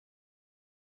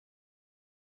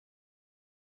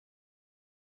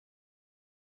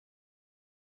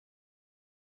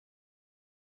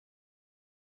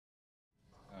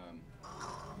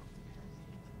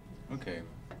Okay.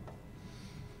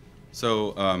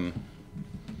 So,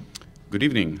 good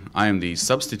evening. I am the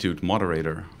substitute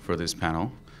moderator for this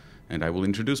panel, and I will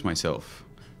introduce myself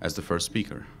as the first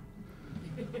speaker.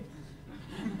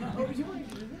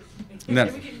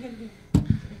 No.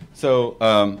 So,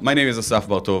 my name is Asaf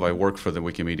Bartov. I work for the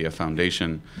Wikimedia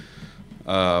Foundation.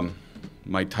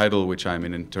 My title, which I'm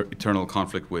in eternal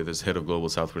conflict with, is Head of Global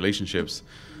South Relationships.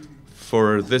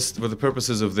 For the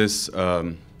purposes of this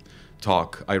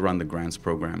talk, I run the grants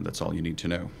program. That's all you need to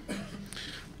know.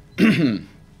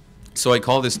 So I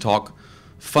call this talk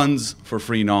Funds for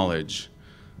Free Knowledge,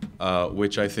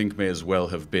 which I think may as well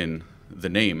have been the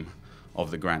name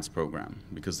of the grants program,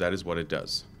 because that is what it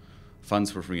does. Funds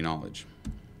for Free Knowledge.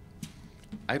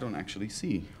 I don't actually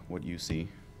see what you see.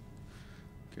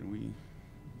 Can we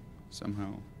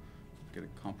somehow get a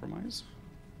compromise?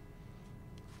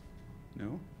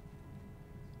 No?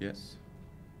 Yes?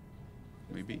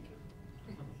 Maybe?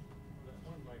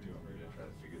 Try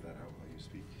to figure that out while you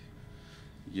speak.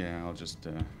 Yeah, I'll just...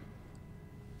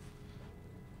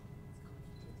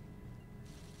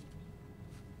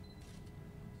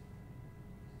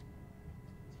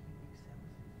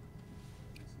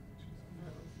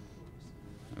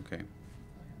 Okay.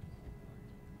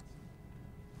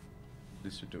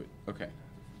 This should do it. Okay.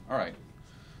 All right.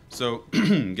 So,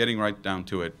 getting right down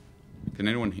to it. Can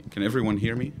everyone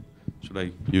hear me? Should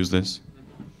I use this?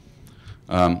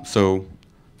 So,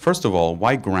 first of all,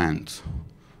 why grant?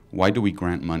 Why do we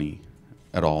grant money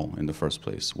at all in the first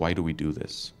place? Why do we do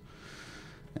this?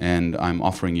 And I'm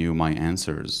offering you my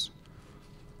answers.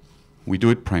 We do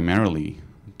it primarily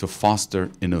to foster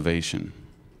innovation,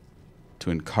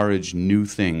 to encourage new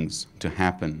things to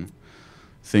happen,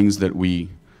 things that we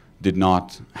did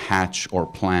not hatch or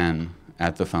plan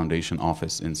at the foundation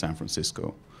office in San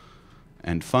Francisco.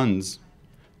 And funds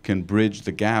can bridge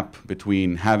the gap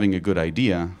between having a good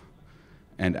idea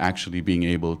and actually being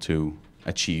able to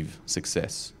achieve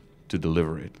success, to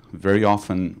deliver it. Very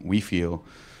often we feel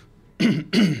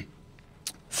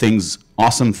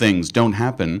awesome things don't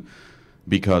happen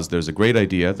because there's a great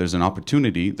idea, there's an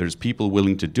opportunity, there's people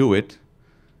willing to do it,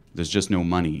 there's just no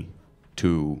money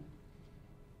to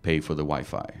pay for the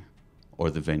Wi-Fi or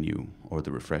the venue or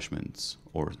the refreshments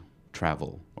or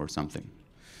travel or something.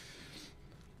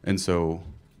 And so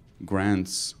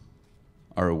grants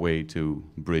are a way to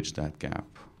bridge that gap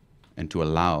and to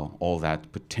allow all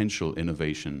that potential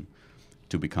innovation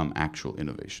to become actual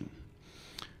innovation.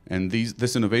 And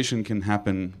this innovation can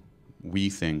happen, we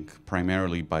think,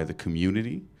 primarily by the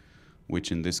community,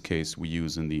 which in this case we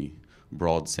use in the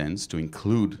broad sense to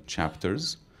include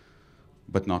chapters,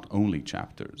 but not only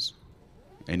chapters.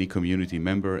 Any community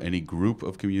member, any group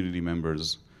of community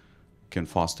members can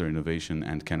foster innovation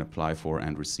and can apply for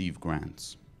and receive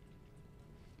grants.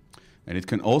 And it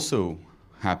can also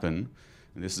happen,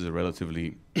 and this is a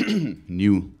relatively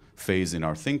new phase in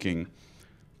our thinking,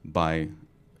 by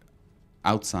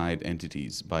outside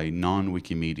entities, by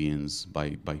non-Wikimedians,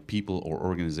 by people or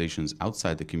organizations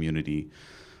outside the community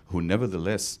who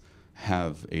nevertheless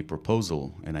have a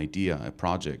proposal, an idea, a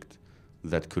project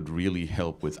that could really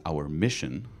help with our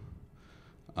mission,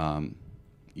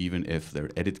 even if their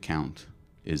edit count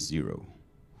is 0.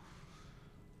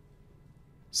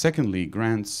 Secondly,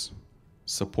 grants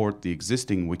support the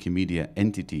existing Wikimedia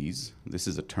entities. This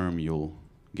is a term you'll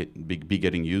be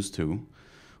getting used to.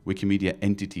 Wikimedia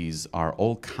entities are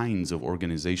all kinds of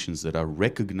organizations that are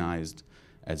recognized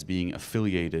as being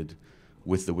affiliated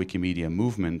with the Wikimedia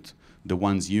movement. The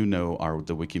ones you know are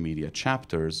the Wikimedia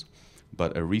chapters,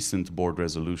 but a recent board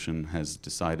resolution has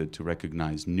decided to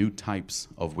recognize new types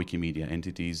of Wikimedia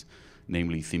entities,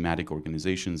 namely thematic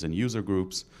organizations and user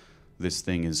groups. This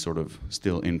thing is sort of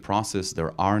still in process.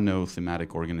 There are no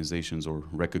thematic organizations or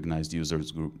recognized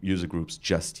user groups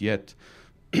just yet,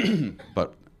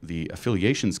 but the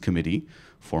Affiliations Committee,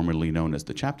 formerly known as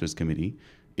the Chapters Committee,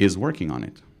 is working on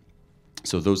it.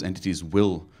 So those entities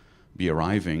will be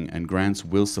arriving, and grants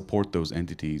will support those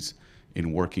entities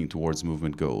in working towards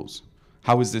movement goals.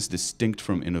 How is this distinct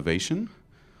from innovation?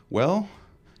 Well,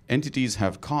 entities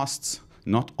have costs,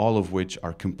 not all of which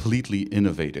are completely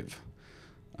innovative.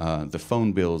 The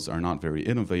phone bills are not very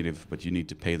innovative, but you need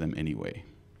to pay them anyway.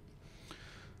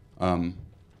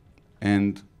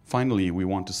 And finally, we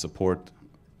want to support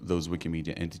those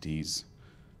Wikimedia entities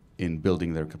in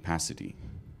building their capacity,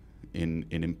 in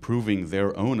improving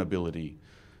their own ability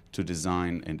to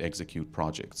design and execute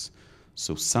projects.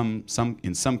 So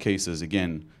in some cases,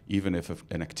 again, even if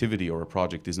an activity or a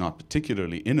project is not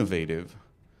particularly innovative,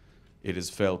 it is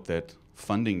felt that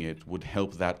funding it would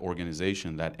help that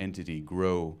organization, that entity,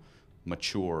 grow,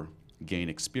 mature, gain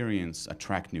experience,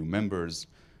 attract new members,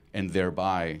 and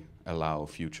thereby allow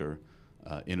future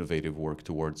innovative work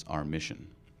towards our mission.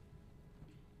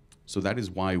 So that is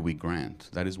why we grant.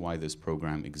 That is why this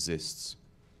program exists.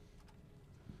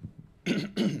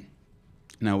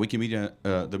 Now, Wikimedia,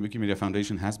 the Wikimedia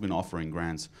Foundation has been offering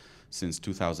grants since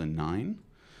 2009.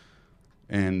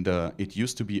 And it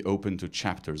used to be open to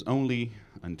chapters only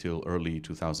until early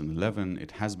 2011.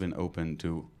 It has been open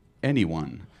to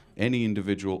anyone, any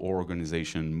individual or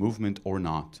organization, movement or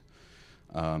not,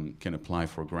 can apply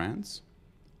for grants.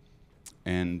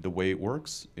 And the way it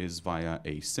works is via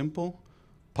a simple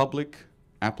public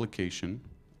application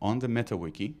on the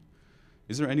MetaWiki.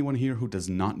 Is there anyone here who does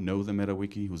not know the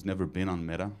MetaWiki, who's never been on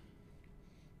Meta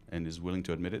and is willing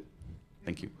to admit it?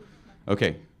 Thank you.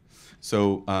 Okay.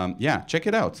 So yeah, check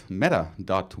it out.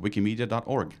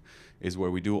 meta.wikimedia.org is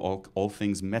where we do all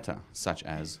things meta, such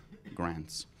as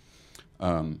grants.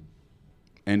 And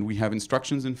we have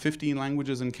instructions in 15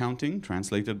 languages and counting,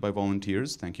 translated by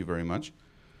volunteers. Thank you very much.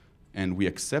 And we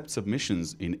accept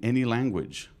submissions in any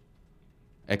language.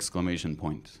 Exclamation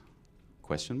point.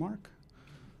 Question mark?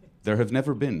 There have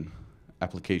never been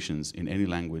applications in any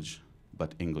language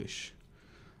but English.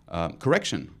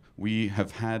 Correction. We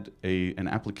have had an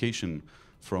application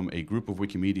from a group of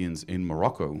Wikimedians in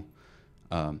Morocco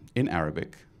in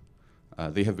Arabic.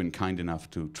 They have been kind enough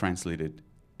to translate it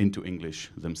into English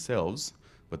themselves,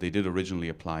 but they did originally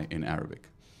apply in Arabic.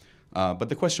 But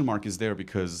the question mark is there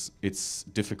because it's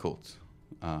difficult.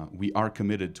 We are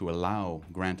committed to allow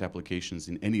grant applications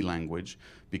in any language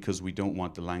because we don't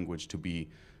want the language to be,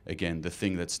 again, the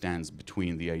thing that stands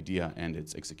between the idea and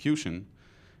its execution.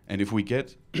 And if we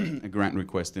get a grant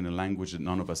request in a language that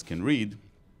none of us can read,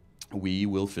 we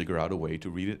will figure out a way to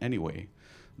read it anyway.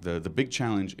 The big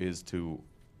challenge is to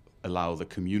allow the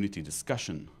community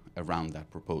discussion around that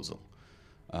proposal.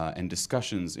 And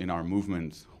discussions in our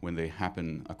movement, when they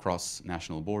happen across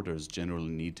national borders, generally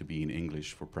need to be in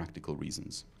English for practical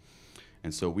reasons.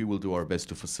 And so we will do our best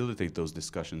to facilitate those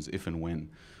discussions if and when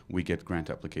we get grant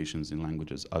applications in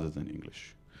languages other than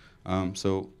English.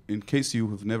 So in case you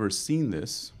have never seen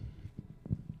this,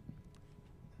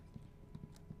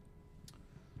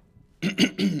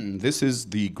 this is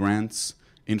the grants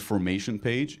information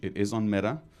page. It is on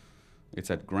Meta. It's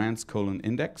at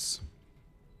grants:index.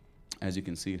 As you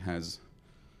can see, it has,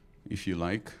 if you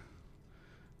like,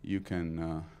 you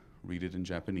can read it in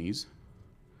Japanese,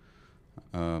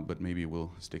 but maybe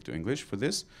we'll stick to English for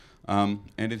this. And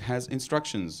it has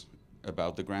instructions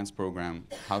about the grants program,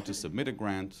 how to submit a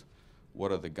grant,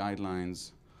 what are the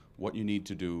guidelines, what you need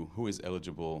to do, who is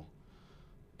eligible.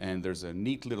 And there's a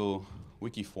neat little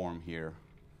wiki form here.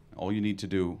 All you need to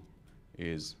do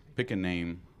is pick a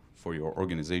name for your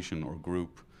organization or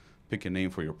group, pick a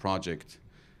name for your project,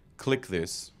 click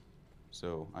this.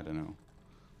 So, I don't know,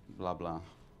 blah, blah,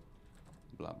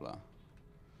 blah, blah.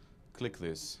 Click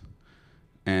this,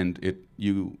 and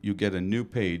you get a new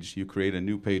page. You create a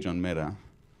new page on Meta.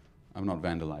 I'm not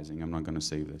vandalizing. I'm not going to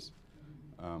save this.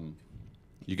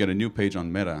 You get a new page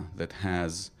on Meta that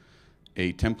has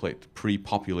a template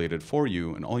pre-populated for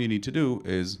you, and all you need to do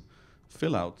is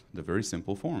fill out the very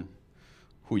simple form.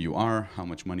 Who you are, how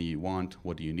much money you want,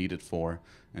 what do you need it for,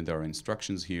 and there are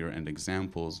instructions here and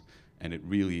examples, and it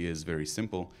really is very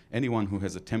simple. Anyone who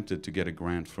has attempted to get a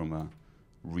grant from a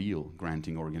real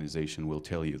granting organization will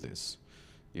tell you this.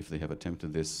 If they have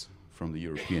attempted this from the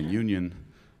European Union,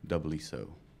 doubly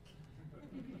so.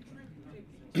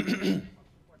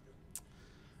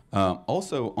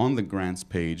 Also on the grants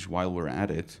page, while we're at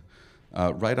it,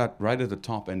 right at the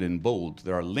top and in bold,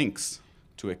 there are links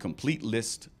to a complete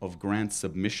list of grant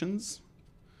submissions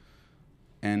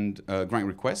and grant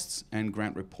requests and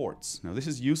grant reports. Now this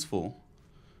is useful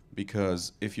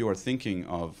because if you are thinking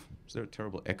of, is there a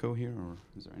terrible echo here, or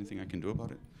is there anything I can do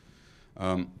about it?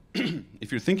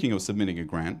 If you're thinking of submitting a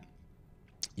grant,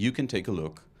 you can take a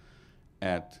look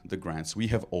at the grants we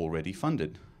have already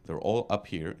funded. They're all up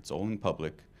here, it's all in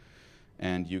public,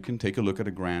 and you can take a look at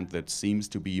a grant that seems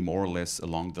to be more or less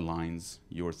along the lines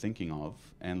you're thinking of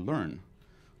and learn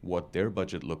what their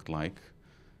budget looked like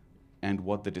and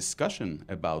what the discussion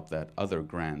about that other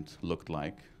grant looked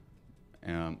like.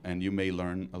 And you may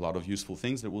learn a lot of useful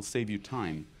things that will save you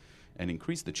time and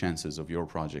increase the chances of your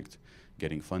project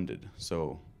getting funded.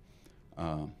 So,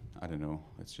 I don't know,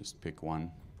 let's just pick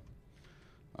one.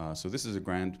 So this is a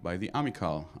grant by the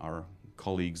Amical, our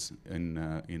colleagues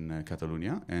in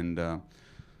Catalonia, and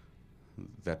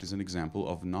that is an example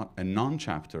of a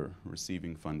non-chapter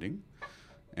receiving funding.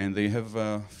 And they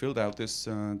have filled out this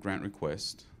grant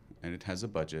request, and it has a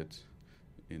budget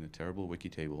in a terrible wiki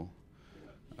table.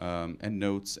 and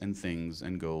notes and things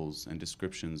and goals and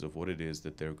descriptions of what it is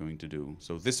that they're going to do.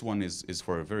 So this one is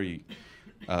for a very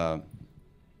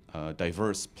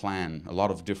diverse plan, a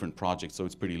lot of different projects, so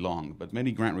it's pretty long, but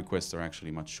many grant requests are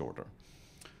actually much shorter.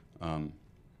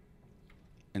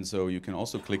 And so you can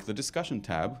also click the discussion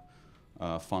tab,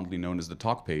 fondly known as the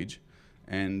talk page,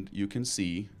 and you can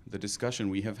see the discussion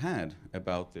we have had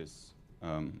about this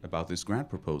grant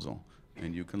proposal,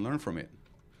 and you can learn from it.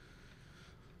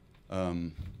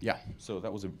 Yeah, so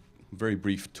that was a very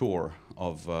brief tour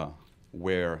of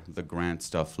where the grant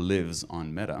stuff lives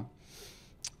on Meta,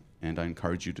 and I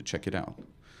encourage you to check it out.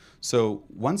 So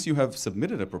once you have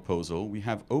submitted a proposal, we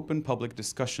have open public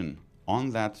discussion on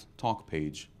that talk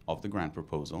page of the grant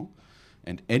proposal,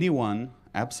 and anyone,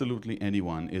 absolutely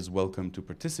anyone, is welcome to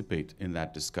participate in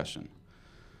that discussion.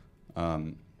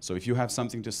 So if you have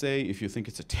something to say, if you think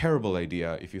it's a terrible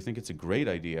idea, if you think it's a great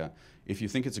idea, if you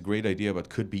think it's a great idea but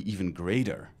could be even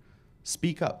greater,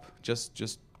 speak up.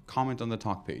 Just comment on the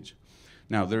talk page.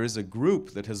 Now, there is a group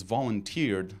that has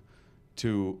volunteered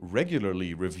to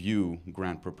regularly review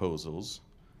grant proposals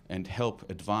and help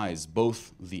advise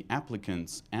both the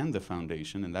applicants and the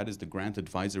foundation, and that is the Grant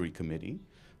Advisory Committee,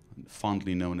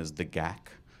 fondly known as the GAC.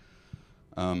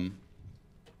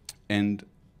 And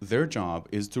their job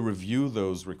is to review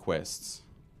those requests.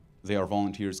 They are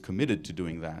volunteers committed to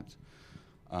doing that,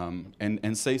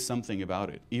 and say something about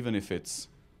it, even if it's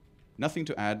nothing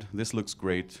to add, this looks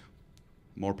great,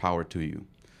 more power to you.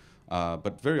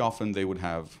 But very often they would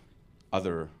have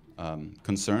other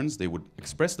concerns. They would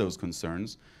express those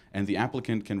concerns, and the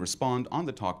applicant can respond on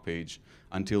the talk page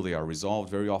until they are resolved.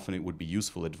 Very often it would be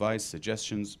useful advice,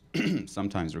 suggestions,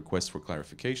 sometimes requests for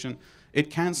clarification. It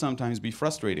can sometimes be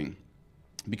frustrating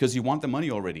because you want the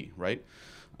money already, right?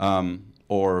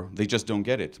 Or they just don't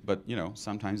get it. But you know,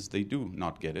 sometimes they do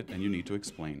not get it, and you need to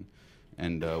explain.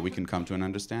 And we can come to an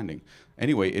understanding.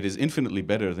 Anyway, it is infinitely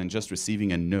better than just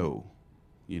receiving a no.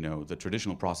 You know, the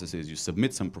traditional process is you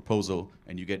submit some proposal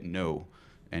and you get no,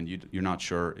 and you're not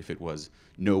sure if it was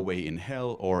no way in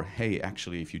hell or, hey,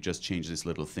 actually, if you just change this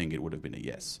little thing, it would have been a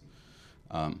yes.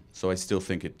 So I still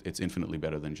think it's infinitely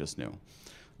better than just no.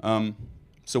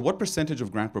 So what percentage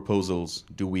of grant proposals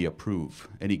do we approve?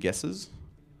 Any guesses?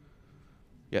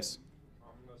 Yes?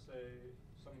 I'm going to say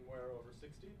somewhere over 60%.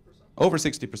 Over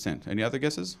 60%. Any other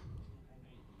guesses?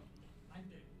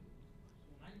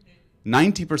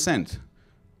 90%.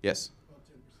 Yes?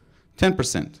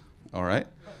 10%. All right.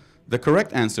 The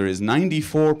correct answer is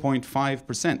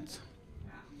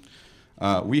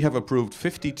 94.5%. We have approved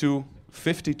 52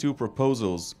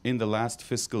 proposals in the last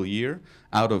fiscal year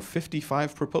out of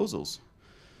 55 proposals.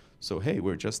 So, hey,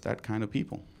 we're just that kind of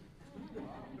people.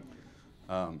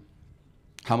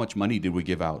 How much money did we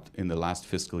give out in the last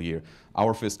fiscal year?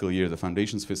 Our fiscal year, the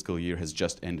foundation's fiscal year, has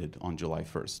just ended on July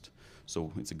 1st.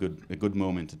 So it's a good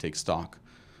moment to take stock.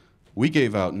 We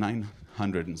gave out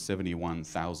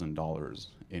 $971,000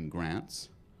 in grants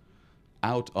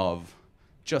out of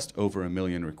just over 1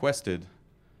 million requested.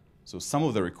 So some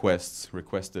of the requests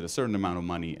requested a certain amount of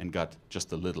money and got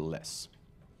just a little less.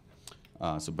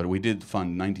 But we did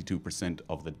fund 92%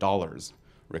 of the dollars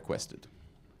requested.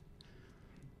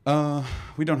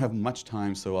 We don't have much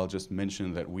time, so I'll just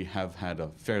mention that we have had a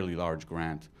fairly large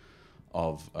grant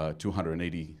of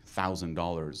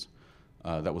 $280,000.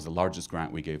 That was the largest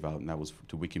grant we gave out, and that was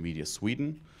to Wikimedia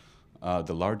Sweden.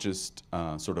 The largest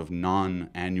sort of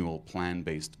non-annual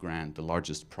plan-based grant, the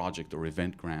largest project or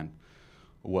event grant,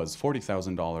 was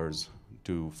 $40,000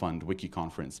 to fund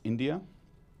WikiConference India,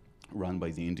 run by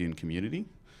the Indian community.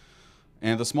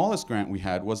 And the smallest grant we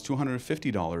had was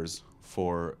 $250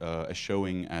 for a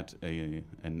showing at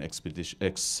an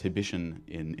exhibition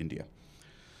in India.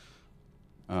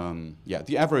 Yeah,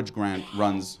 the average grant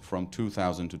runs from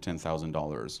 $2,000 to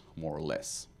 $10,000, more or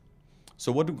less.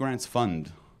 So what do grants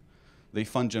fund? They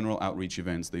fund general outreach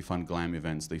events, they fund GLAM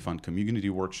events, they fund community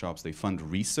workshops, they fund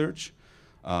research.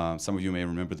 Some of you may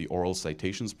remember the Oral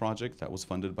Citations Project, that was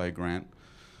funded by a grant.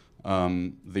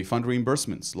 They fund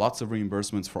reimbursements, lots of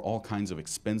reimbursements for all kinds of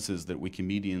expenses that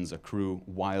Wikimedians accrue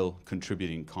while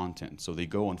contributing content. So they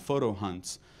go on photo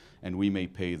hunts, and we may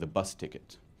pay the bus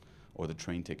ticket or the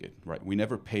train ticket, right? We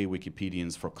never pay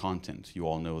Wikipedians for content. You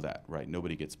all know that, right?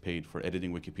 Nobody gets paid for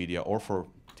editing Wikipedia or for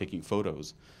taking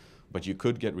photos. But you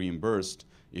could get reimbursed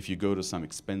if you go to some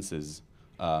expenses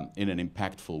in an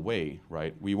impactful way,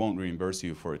 right? We won't reimburse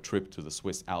you for a trip to the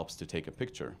Swiss Alps to take a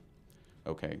picture.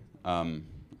 Okay,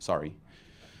 sorry.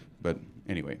 But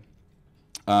anyway.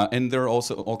 And there are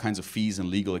also all kinds of fees and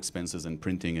legal expenses and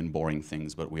printing and boring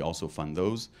things, but we also fund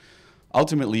those.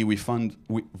 Ultimately, we fund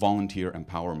volunteer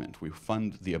empowerment. We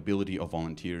fund the ability of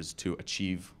volunteers to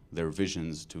achieve their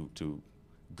visions, to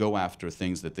go after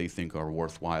things that they think are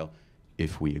worthwhile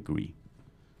if we agree.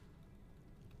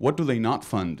 What do they not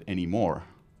fund anymore?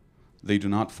 They do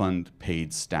not fund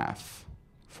paid staff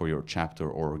for your chapter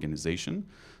or organization.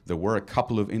 There were a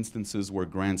couple of instances where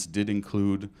grants did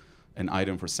include an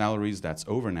item for salaries. That's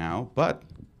over now, but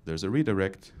there's a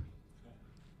redirect.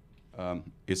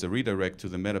 It's a redirect to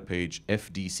the meta page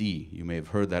FDC. You may have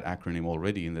heard that acronym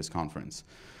already in this conference.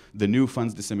 The new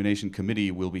Funds Dissemination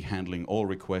Committee will be handling all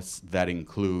requests that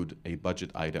include a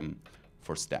budget item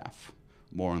for staff.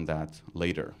 More on that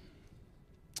later.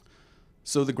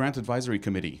 So the Grant Advisory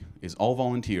Committee is all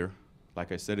volunteer.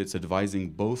 Like I said, it's advising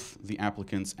both the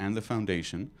applicants and the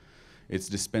foundation. It's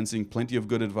dispensing plenty of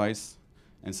good advice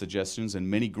and suggestions, and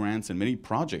many grants and many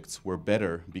projects were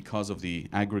better because of the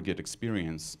aggregate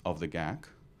experience of the GAC.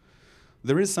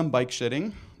 There is some bike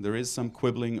shedding. There is some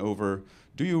quibbling over,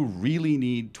 do you really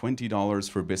need $20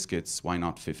 for biscuits? Why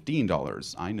not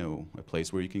 $15? I know a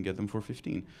place where you can get them for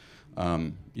 15.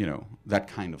 You know, that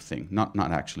kind of thing. Not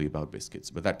actually about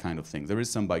biscuits, but that kind of thing. There is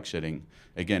some bike shedding.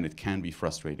 Again, it can be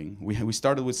frustrating. We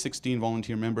started with 16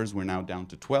 volunteer members. We're now down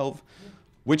to 12,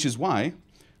 which is why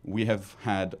we have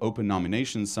had open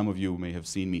nominations. Some of you may have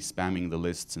seen me spamming the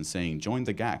lists and saying, join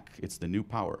the GAC, it's the new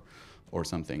power, or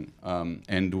something.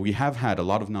 And we have had a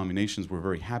lot of nominations. We're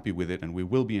very happy with it, and we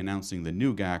will be announcing the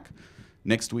new GAC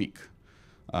next week.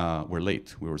 We're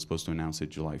late. We were supposed to announce it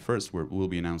July 1st. We'll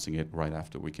be announcing it right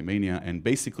after Wikimania. And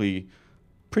basically,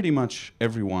 pretty much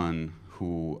everyone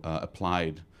who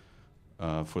applied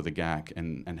for the GAC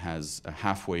and has a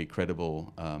halfway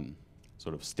credible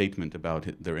sort of statement about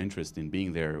their interest in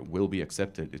being there will be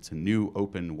accepted. It's a new,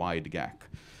 open, wide GAC.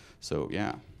 So,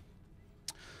 yeah.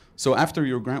 So after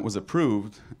your grant was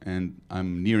approved, and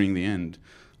I'm nearing the end,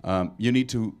 you need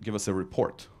to give us a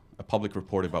report, a public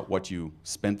report about what you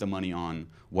spent the money on,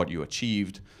 what you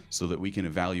achieved, so that we can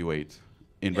evaluate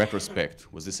in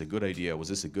retrospect, was this a good idea, was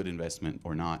this a good investment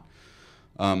or not?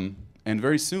 And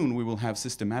very soon we will have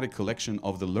systematic collection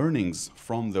of the learnings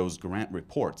from those grant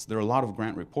reports. There are a lot of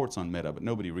grant reports on Meta, but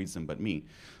nobody reads them but me.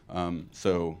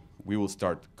 So we will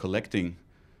start collecting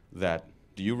that.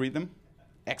 Do you read them?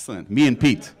 Excellent. Me and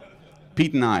Pete.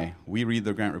 Pete and I, we read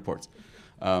the grant reports.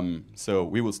 So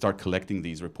we will start collecting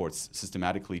these reports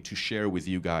systematically to share with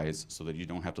you guys so that you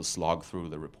don't have to slog through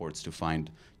the reports to find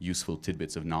useful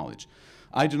tidbits of knowledge.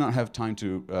 I do not have time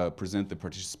to present the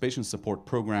participation support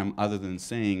program other than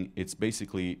saying it's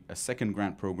basically a second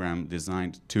grant program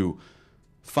designed to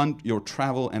fund your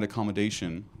travel and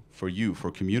accommodation for you,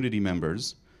 for community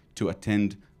members, to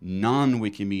attend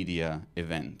non-Wikimedia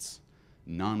events.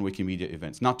 Non-Wikimedia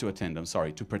events, not to attend, I'm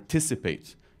sorry, to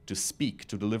participate, to speak,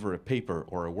 to deliver a paper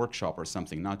or a workshop or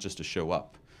something, not just to show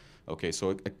up. Okay, so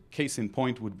a case in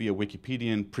point would be a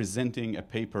Wikipedian presenting a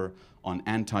paper on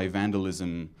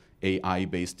anti-vandalism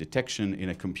AI-based detection in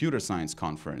a computer science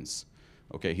conference.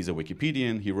 Okay, he's a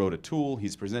Wikipedian, he wrote a tool,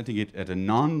 he's presenting it at a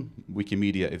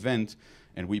non-Wikimedia event,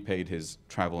 and we paid his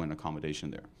travel and accommodation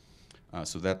there.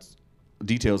 So that's,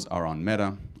 details are on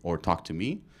Meta, or talk to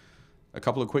me. A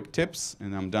couple of quick tips,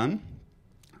 and I'm done.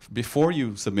 Before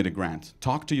you submit a grant,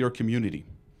 talk to your community.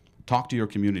 Talk to your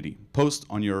community. Post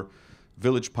on your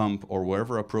Village Pump or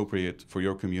wherever appropriate for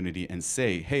your community and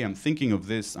say, hey, I'm thinking of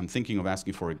this, I'm thinking of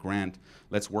asking for a grant,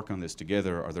 let's work on this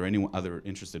together. Are there any other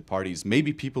interested parties?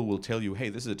 Maybe people will tell you, hey,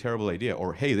 this is a terrible idea,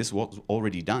 or hey, this was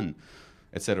already done,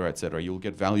 et cetera, et cetera. You'll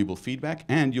get valuable feedback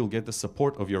and you'll get the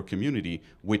support of your community,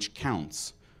 which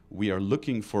counts. We are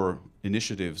looking for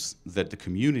initiatives that the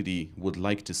community would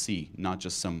like to see, not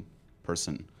just some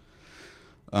person.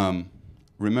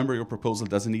 Remember, your proposal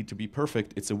doesn't need to be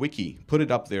perfect. It's a wiki. Put it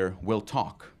up there. We'll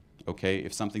talk. Okay?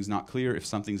 If something's not clear, if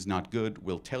something's not good,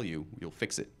 we'll tell you. You'll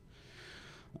fix it.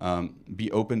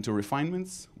 Be open to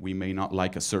refinements. We may not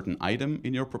like a certain item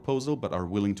in your proposal, but are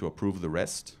willing to approve the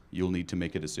rest. You'll need to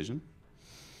make a decision.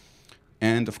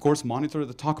 And of course, monitor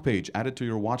the talk page. Add it to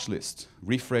your watch list.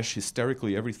 Refresh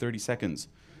hysterically every 30 seconds.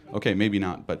 Okay, maybe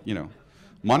not, but you know.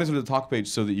 Monitor the talk page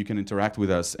so that you can interact with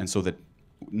us and so that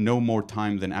no more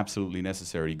time than absolutely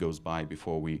necessary goes by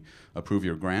before we approve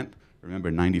your grant.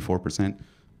 Remember, 94%.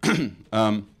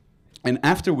 And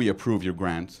after we approve your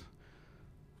grant,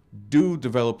 do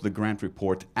develop the grant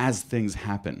report as things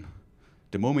happen.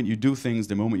 The moment you do things,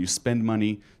 the moment you spend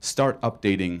money, start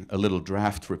updating a little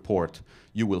draft report.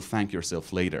 You will thank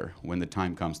yourself later when the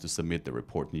time comes to submit the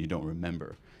report and you don't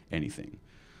remember anything.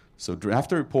 So draft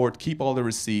the report, keep all the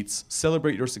receipts,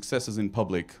 celebrate your successes in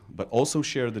public, but also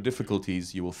share the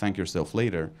difficulties. You will thank yourself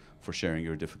later for sharing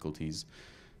your difficulties.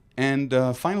 And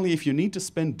finally, if you need to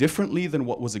spend differently than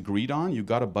what was agreed on, you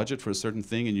got a budget for a certain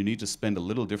thing and you need to spend a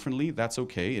little differently, that's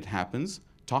okay, it happens.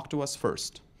 talk to us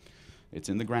first. It's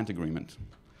in the grant agreement.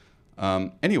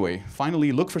 Anyway,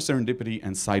 finally, look for serendipity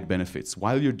and side benefits.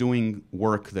 While you're doing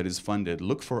work that is funded,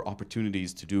 look for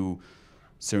opportunities to do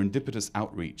serendipitous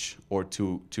outreach, or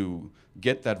to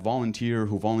get that volunteer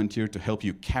who volunteered to help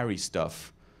you carry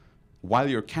stuff. While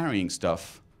you're carrying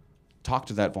stuff, talk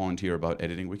to that volunteer about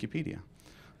editing Wikipedia,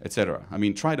 etc. I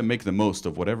mean, try to make the most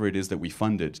of whatever it is that we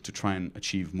funded to try and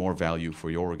achieve more value for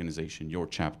your organization, your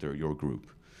chapter, your group.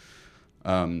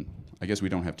 I guess we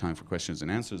don't have time for questions and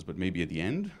answers, but maybe at the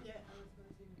end. Yeah,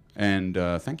 and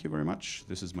thank you very much.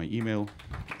 This is my email,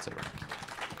 etc.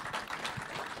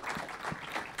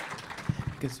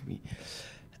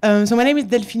 So my name is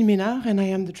Delphine Ménard, and I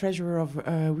am the treasurer of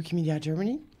Wikimedia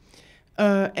Germany.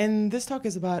 And this talk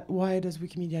is about why does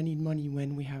Wikimedia need money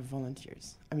when we have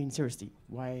volunteers? I mean, seriously,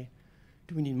 why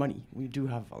do we need money? We do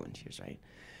have volunteers, right?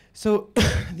 So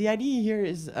the idea here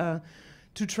is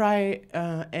to try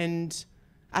and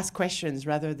ask questions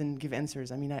rather than give answers.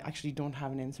 I mean, I actually don't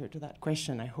have an answer to that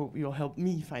question. I hope you'll help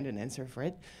me find an answer for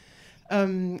it.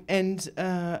 And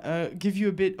give you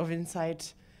a bit of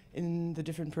insight in the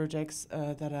different projects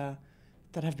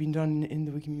that have been done in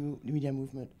the Wikimedia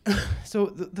movement. So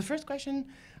the first question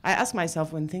I ask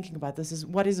myself when thinking about this is,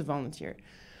 what is a volunteer?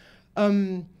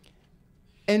 And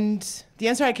the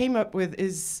answer I came up with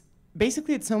is,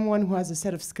 basically it's someone who has a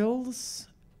set of skills,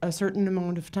 a certain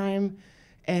amount of time,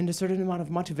 and a certain amount of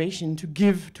motivation to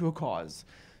give to a cause.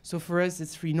 So for us,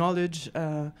 it's free knowledge,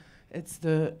 it's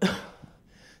the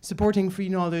supporting free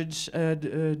knowledge,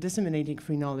 disseminating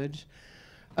free knowledge.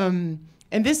 And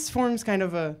this forms kind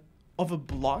of a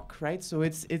block, right? So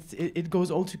it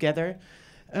goes all together.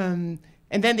 And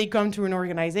then they come to an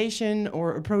organization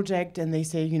or a project and they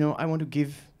say, you know, I want to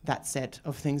give that set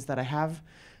of things that I have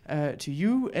to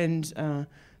you. And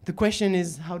the question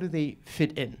is, how do they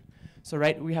fit in? So,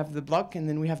 right, we have the block and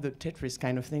then we have the Tetris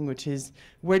kind of thing, which is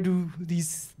where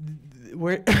does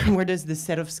the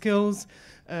set of skills,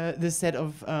 the set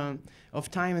of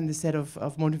time and the set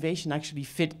of motivation actually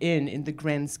fit in the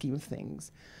grand scheme of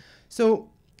things?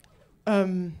 So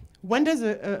when does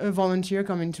a volunteer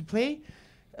come into play?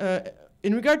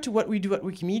 In regard to what we do at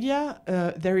Wikimedia,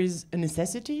 there is a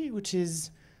necessity, which is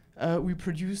we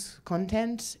produce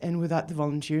content, and without the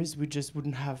volunteers, we just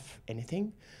wouldn't have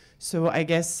anything. So I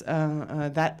guess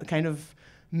that kind of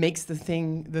makes the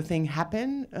thing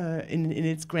happen in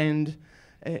its grand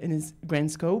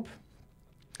scope.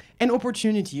 And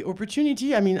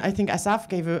opportunity. I mean, I think Asaf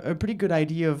gave a pretty good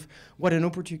idea of what an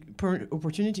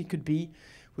opportunity could be,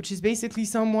 which is basically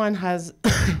someone has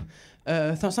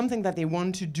something that they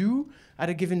want to do at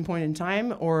a given point in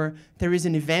time, or there is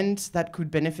an event that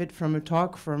could benefit from a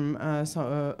talk from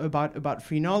about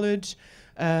free knowledge.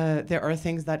 There are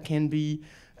things that can be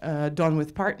done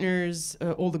with partners,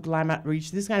 all the GLAM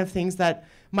outreach, these kind of things that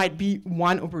might be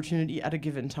one opportunity at a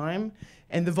given time.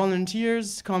 And the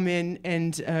volunteers come in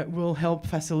and will help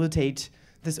facilitate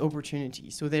this opportunity.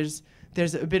 So there's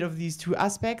a bit of these two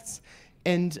aspects.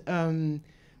 And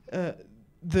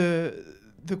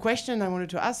the question I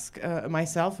wanted to ask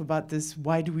myself about this,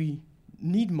 why do we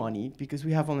need money? Because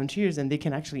we have volunteers and they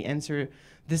can actually answer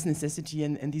this necessity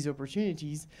and these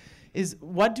opportunities, is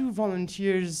what do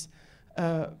volunteers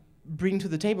bring to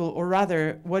the table, or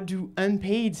rather, what do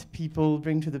unpaid people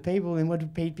bring to the table, and what do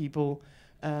paid people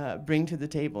bring to the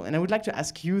table? And I would like to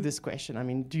ask you this question. I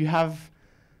mean, do you have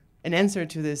an answer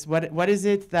to this? What is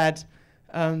it that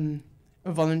a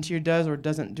volunteer does or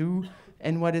doesn't do,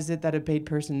 and what is it that a paid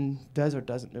person does or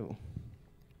doesn't do?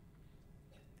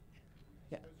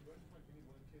 Yeah.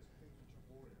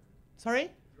 Sorry?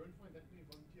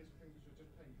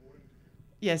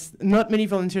 Yes, not many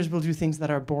volunteers will do things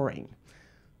that are boring.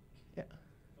 Yeah.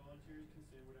 Volunteers can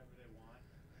say whatever they want.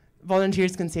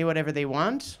 Volunteers can say whatever they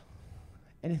want.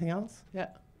 Anything else? Yeah.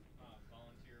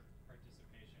 Volunteer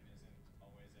participation isn't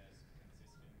always as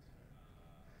consistent,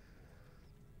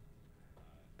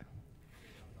 or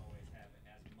they don't always have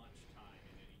as much time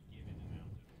in any given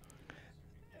amount of time.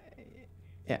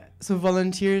 Yeah. So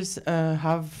volunteers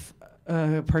have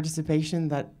participation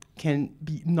that can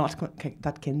be not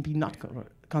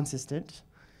consistent.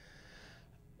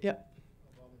 Yeah.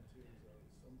 Volunteers are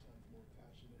sometimes more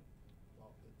passionate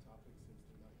about the topics since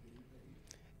they're not getting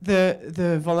paid.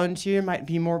 The volunteer might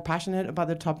be more passionate about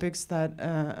the topics that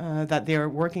that they're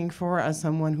working for as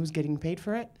someone who's getting paid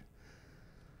for it.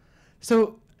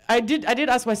 So I did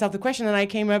ask myself the question, and I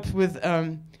came up with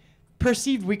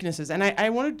perceived weaknesses. And I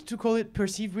wanted to call it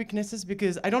perceived weaknesses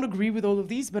because I don't agree with all of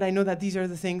these, but I know that these are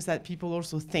the things that people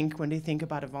also think when they think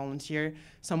about a volunteer,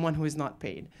 someone who is not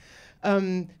paid.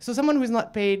 So someone who is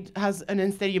not paid has an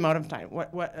unsteady amount of time.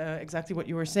 Exactly what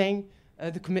you were saying.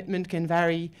 the commitment can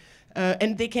vary,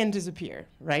 and they can disappear,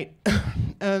 right?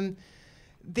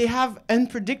 They have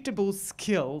unpredictable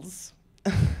skills,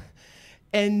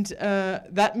 and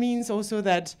that means also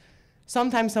that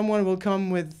sometimes someone will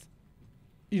come with,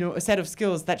 a set of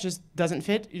skills that just doesn't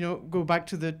fit. Go back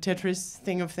to the Tetris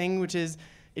thing, which is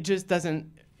it just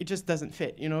doesn't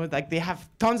fit. Like they have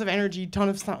tons of energy,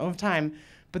 tons of time,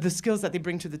 but the skills that they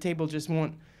bring to the table just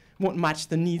won't match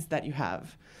the needs that you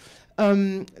have.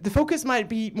 The focus might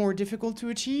be more difficult to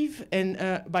achieve,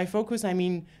 and by focus I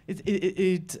mean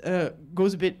it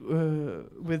goes a bit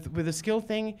with a skill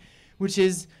thing, which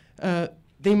is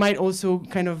they might also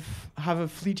kind of have a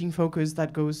fleeting focus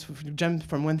that goes jump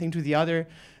from one thing to the other.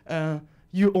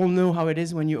 You all know how it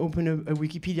is when you open a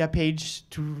Wikipedia page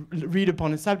to read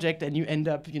upon a subject and you end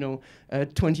up,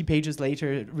 20 pages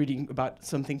later reading about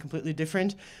something completely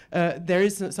different. There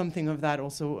is something of that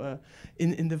also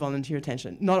in the volunteer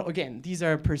attention. Not again, these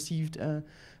are perceived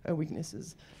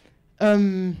weaknesses.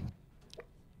 And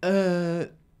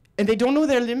they don't know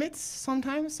their limits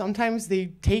sometimes. Sometimes they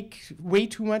take way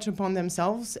too much upon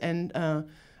themselves and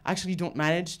actually don't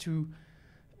manage to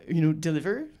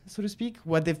deliver, so to speak,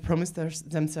 what they've promised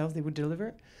themselves they would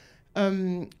deliver.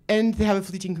 And they have a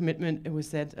fleeting commitment, it was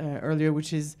said earlier,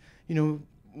 which is,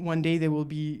 one day they will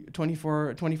be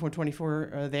 24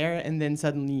 there, and then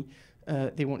suddenly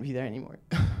they won't be there anymore.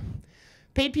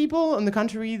 Paid people, on the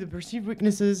contrary, the perceived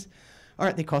weaknesses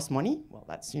are they cost money. Well,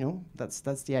 that's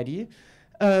the idea.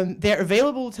 Their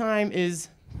available time is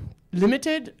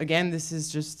limited. Again, this is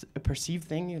just a perceived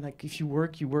thing. Like if you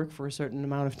work for a certain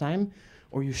amount of time,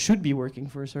 or you should be working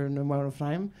for a certain amount of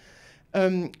time.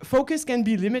 Focus can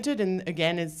be limited, and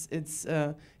again, is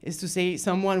to say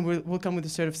someone will come with a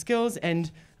set of skills, and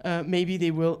maybe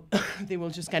they will they will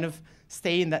just kind of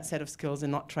stay in that set of skills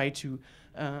and not try to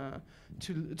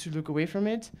look away from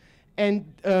it. And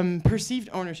perceived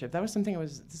ownership, that was something I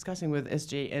was discussing with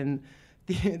SJ, and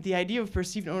the idea of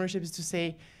perceived ownership is to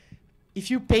say,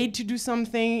 if you paid to do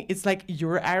something, it's like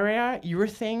your area, your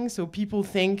thing, so people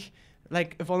think.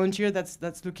 Like a volunteer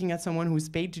that's looking at someone who's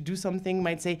paid to do something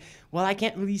might say, well, I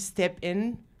can't really step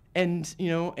in and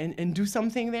and do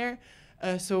something there.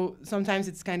 So sometimes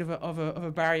it's kind of a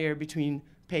barrier between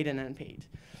paid and unpaid.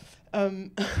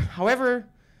 However,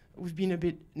 we've been a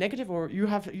bit negative, or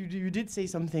you did say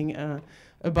something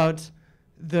about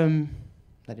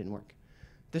that didn't work.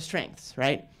 The strengths,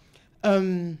 right?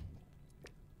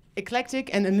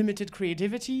 Eclectic and unlimited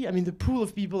creativity. I mean, the pool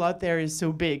of people out there is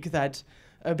so big that.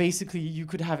 Basically, you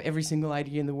could have every single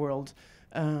idea in the world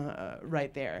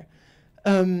right there.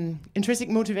 Intrinsic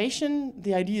motivation,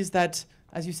 the idea is that,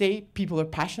 as you say, people are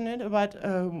passionate about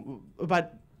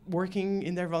working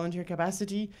in their volunteer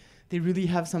capacity. They really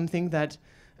have something that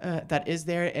is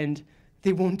there, and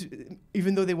they won't,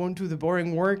 even though they won't do the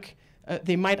boring work,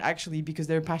 they might actually, because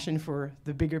their passion for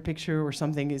the bigger picture or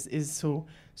something is so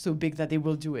big that they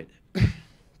will do it.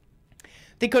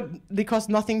 They cost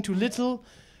nothing to little.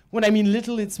 When I mean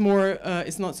little, it's more,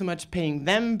 it's not so much paying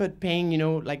them, but paying,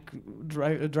 like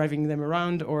driving them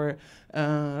around, or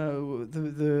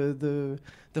the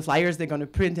flyers they're going to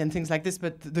print and things like this.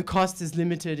 But the cost is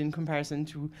limited in comparison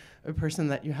to a person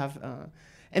that you have,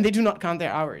 and they do not count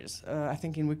their hours. I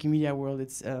think in Wikimedia world,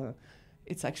 it's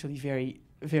actually very,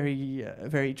 very,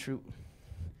 very true.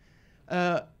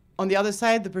 On the other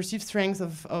side, the perceived strength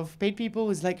of paid people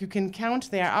is like you can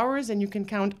count their hours and you can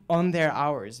count on their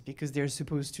hours because they're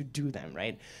supposed to do them,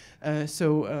 right?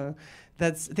 So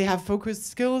they have focused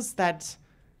skills that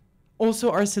also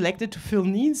are selected to fill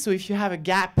needs. So if you have a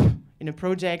gap in a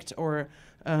project or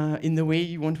in the way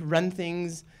you want to run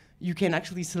things, you can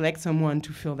actually select someone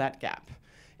to fill that gap.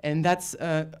 And that's,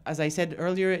 as I said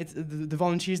earlier, it's the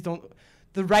volunteers don't.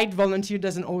 The right volunteer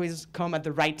doesn't always come at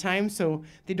the right time, so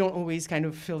they don't always kind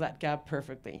of fill that gap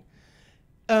perfectly.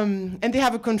 And they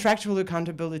have a contractual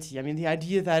accountability. I mean, the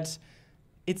idea that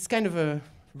it's kind of a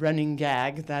running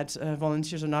gag that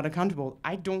volunteers are not accountable.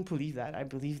 I don't believe that. I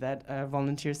believe that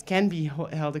volunteers can be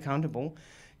held accountable,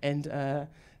 and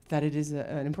that it is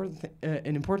an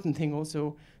important thing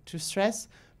also to stress.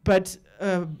 But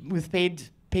with paid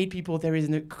people, there is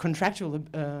a contractual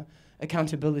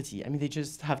accountability. I mean, they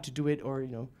just have to do it, or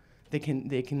they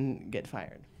can get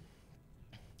fired.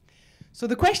 So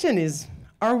the question is,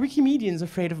 are Wikimedians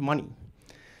afraid of money?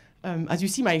 As you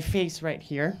see my face right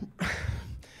here.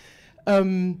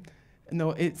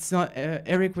 No, it's not.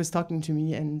 Eric was talking to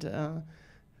me, and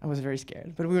I was very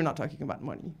scared. But we were not talking about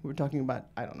money. We were talking about,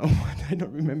 I don't know what. I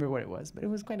don't remember what it was, but it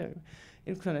was quite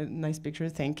a nice picture.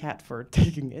 Thank Kat for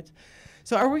taking it.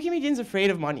 So are Wikimedians afraid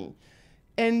of money?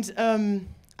 And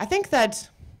I think that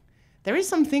there is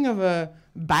something of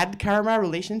bad karma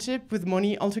relationship with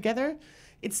money altogether.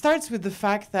 It starts with the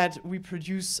fact that we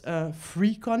produce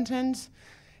free content,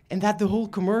 and that the whole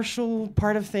commercial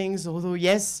part of things, although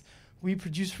yes, we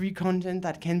produce free content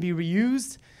that can be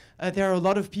reused, there are a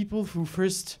lot of people who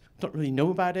first don't really know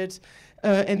about it,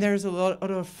 and there's a lot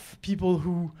of people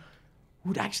who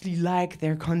would actually like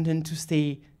their content to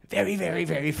stay very, very,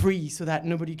 very free, so that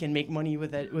nobody can make money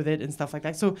with it and stuff like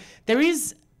that. So there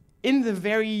is, in the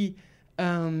very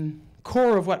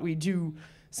core of what we do,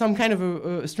 some kind of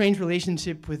a strange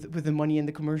relationship with the money and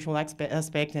the commercial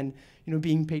aspect, and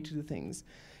being paid to do things.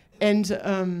 And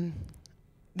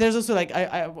there's also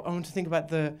I want to think about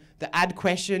the ad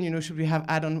question. Should we have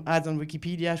ads on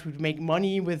Wikipedia? Should we make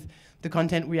money with the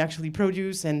content we actually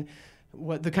produce, and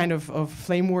what the kind of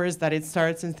flame wars that it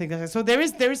starts and things like that. So there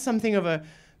is something of a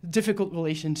difficult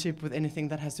relationship with anything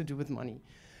that has to do with money.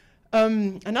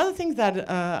 Another thing that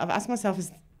I've asked myself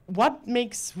is, what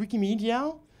makes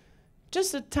Wikimedia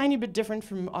just a tiny bit different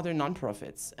from other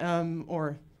nonprofits,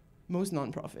 or most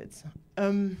nonprofits?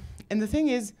 And the thing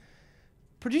is,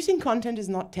 producing content is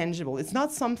not tangible. It's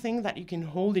not something that you can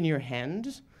hold in your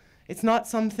hand. It's not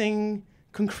something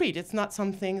concrete. It's not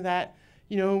something that,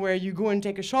 where you go and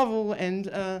take a shovel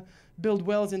and build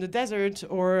wells in the desert,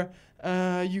 or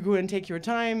you go and take your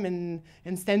time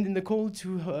and stand in the cold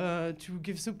to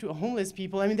give soup to homeless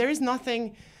people. I mean, there is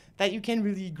nothing that you can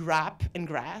really grab and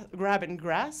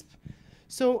grasp.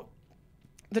 So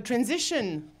the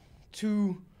transition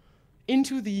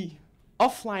into the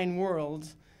offline world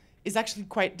is actually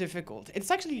quite difficult.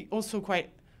 It's actually also quite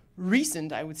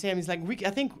recent, I would say. I mean, it's like I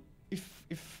think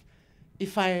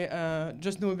if I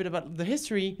just know a bit about the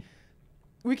history,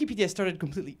 Wikipedia started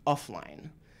completely offline.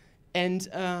 And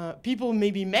people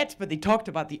maybe met, but they talked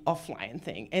about the offline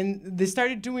thing. And they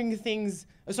started doing things,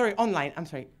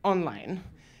 online.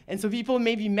 And so people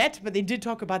maybe met, but they did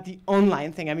talk about the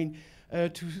online thing. I mean,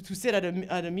 to sit at a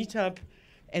meetup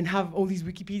and have all these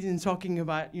Wikipedians talking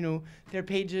about, their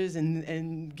pages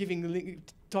and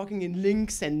talking in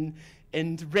links and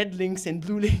red links and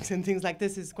blue links and things like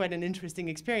this is quite an interesting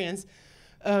experience.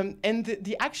 And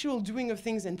the actual doing of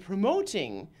things and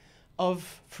promoting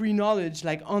of free knowledge,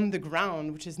 like on the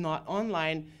ground, which is not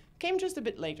online, came just a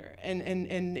bit later. And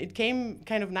it came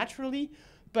kind of naturally,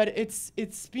 but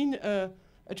it's been a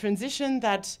transition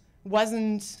that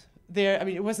wasn't there. I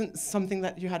mean, it wasn't something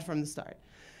that you had from the start.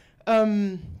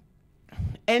 And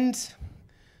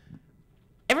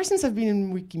ever since I've been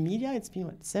in Wikimedia, it's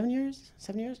been, 7 years?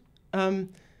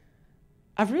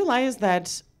 I've realized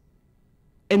that,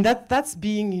 and that's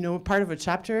being, part of a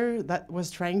chapter that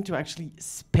was trying to actually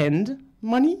spend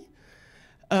money.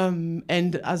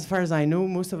 And as far as I know,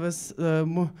 most of us,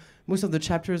 most of the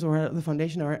chapters or the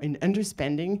foundation are in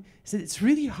underspending. So it's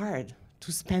really hard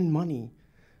to spend money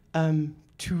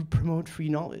to promote free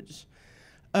knowledge.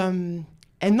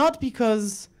 And not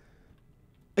because,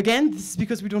 again, this is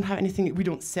because we don't have anything, we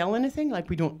don't sell anything, like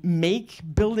we don't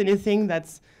build anything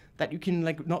that you can,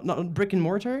 like, not brick and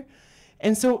mortar.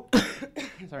 And so,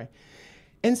 sorry.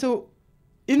 And so,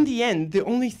 in the end, the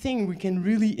only thing we can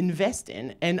really invest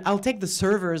in, and I'll take the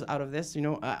servers out of this,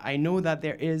 I know that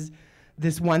there is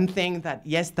this one thing that,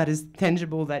 yes, that is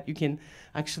tangible, that you can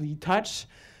actually touch,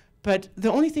 but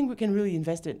the only thing we can really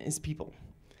invest in is people.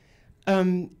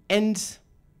 And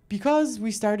because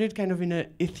we started kind of in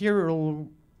an ethereal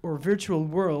or virtual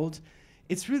world,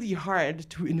 it's really hard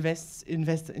to invest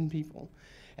in people.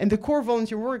 And the core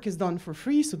volunteer work is done for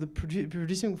free, so the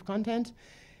producing of content.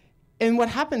 And what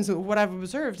happens, what I've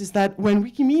observed, is that when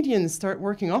Wikimedians start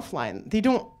working offline, they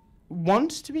don't want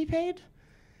to be paid,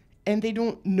 and they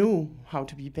don't know how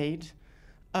to be paid,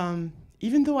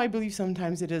 even though I believe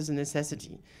sometimes it is a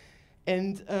necessity.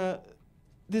 And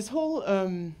this whole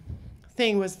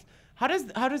thing was, how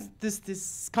does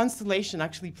this constellation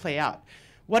actually play out?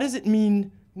 What does it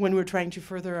mean when we're trying to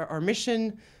further our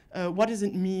mission? What does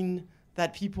it mean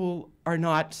that people are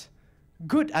not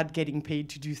good at getting paid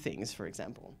to do things, for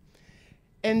example?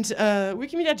 And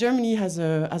Wikimedia Germany has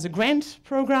a grant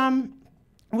program,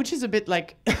 which is a bit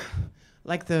like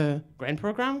like the grant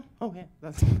program. Oh yeah,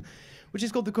 that's which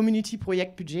is called the Community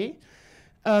Project Budget.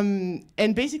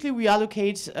 And basically, we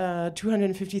allocate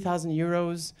 250,000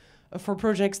 euros for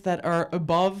projects that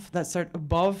start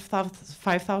above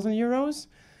 5,000 euros.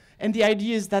 And the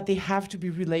idea is that they have to be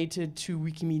related to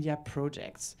Wikimedia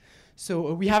projects.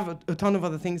 So we have a ton of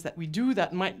other things that we do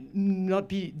that might not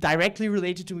be directly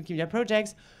related to Wikimedia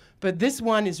projects, but this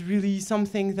one is really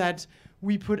something that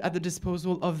we put at the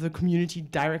disposal of the community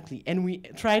directly. And we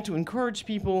try to encourage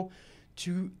people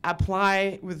to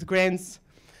apply with grants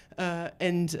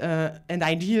and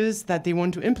ideas that they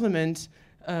want to implement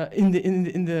in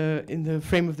the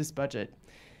frame of this budget.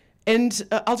 And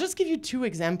I'll just give you 2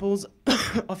 examples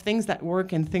of things that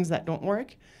work and things that don't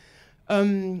work.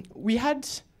 We had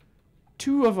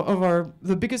 2 of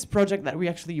the biggest project that we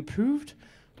actually approved.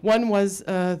 One was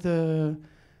a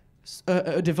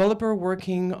developer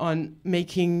working on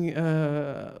making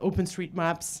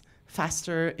OpenStreetMaps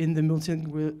faster in the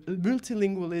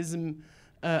multilingualism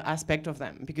aspect of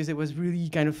them, because it was really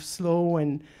kind of slow,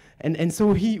 and so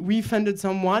we funded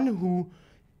someone who,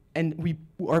 and we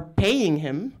are paying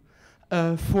him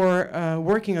for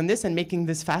working on this and making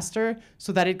this faster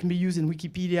so that it can be used in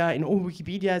Wikipedia, in all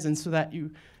Wikipedias, and so that you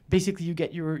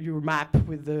get your map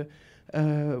with the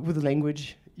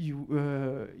language you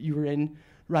were in,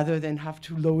 rather than have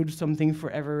to load something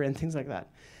forever and things like that.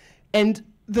 And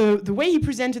the way he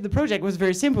presented the project was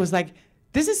very simple. It's like,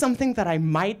 this is something that I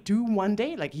might do one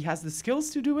day, like he has the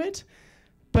skills to do it,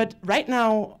 but right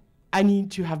now I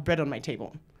need to have bread on my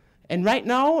table. And right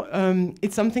now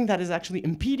it's something that is actually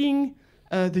impeding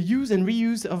the use and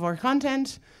reuse of our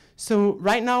content. So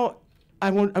right now I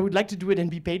would like to do it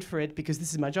and be paid for it, because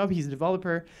this is my job, he's a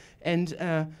developer. And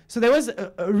so there was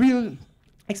a real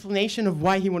explanation of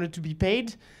why he wanted to be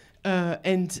paid,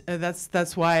 and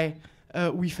that's why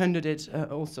we funded it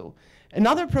also.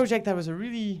 Another project that was a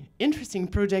really interesting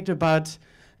project about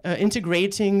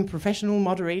integrating professional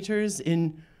moderators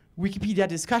in Wikipedia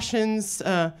discussions,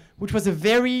 which was a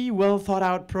very well thought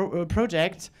out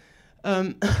project,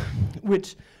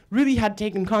 which really had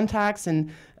taken contacts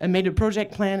and made a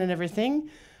project plan and everything,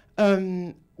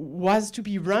 was to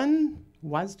be run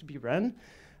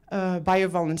by a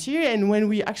volunteer. And when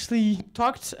we actually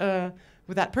talked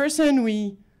with that person,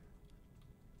 we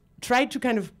tried to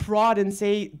kind of prod and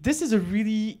say, this is a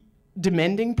really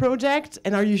demanding project,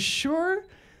 and are you sure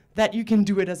that you can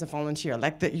do it as a volunteer?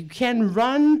 Like that you can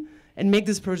run and make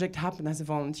this project happen as a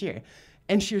volunteer.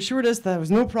 And she assured us that there was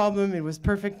no problem, it was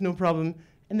perfect, no problem,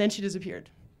 and then she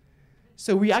disappeared.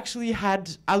 So we actually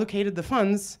had allocated the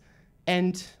funds,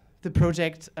 and the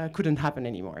project couldn't happen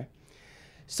anymore.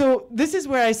 So this is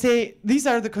where I say, these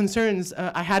are the concerns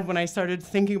I had when I started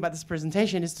thinking about this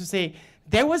presentation, is to say,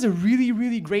 there was a really,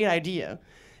 really great idea.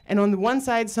 And on the one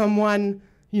side, someone,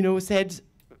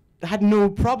 had no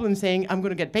problem saying, I'm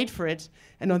going to get paid for it.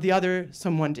 And on the other,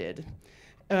 someone did.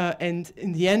 And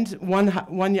in the end,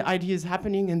 one idea is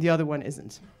happening and the other one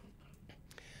isn't.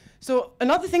 So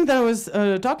another thing that I was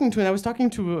talking to, and I was talking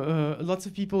to lots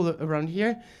of people around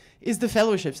here, is the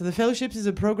fellowship. So the fellowships is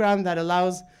a program that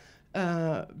allows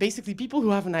basically people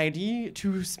who have an idea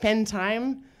to spend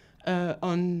time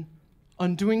on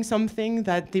doing something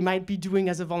that they might be doing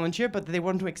as a volunteer, but they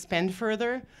want to expand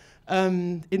further.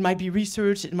 It might be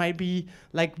research, it might be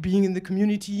like being in the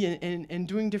community and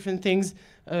doing different things.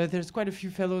 There's quite a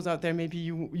few fellows out there, maybe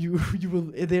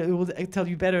they will tell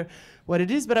you better what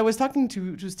it is. But I was talking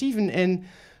to Stephen, and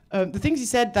the things he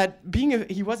said, that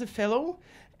he was a fellow,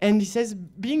 and he says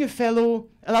being a fellow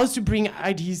allows to bring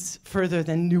ideas further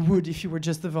than you would if you were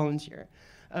just a volunteer.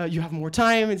 You have more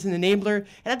time, it's an enabler,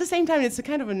 and at the same time it's a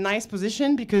kind of a nice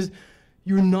position because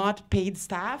you're not paid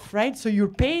staff, right? So you're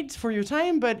paid for your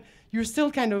time, but you're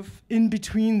still kind of in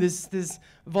between this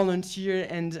volunteer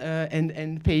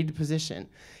and paid position.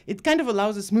 It kind of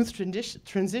allows a smooth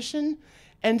transition,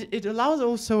 and it allows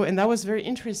also, and that was very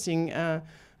interesting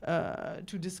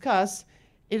to discuss,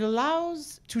 it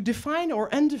allows to define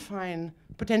or undefine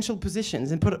potential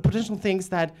positions and potential things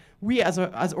that we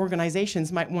as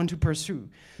organizations might want to pursue.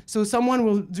 So someone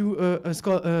will do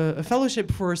a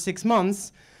fellowship for 6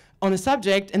 months on a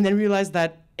subject and then realize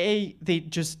that A, they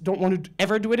just don't want to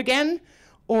ever do it again,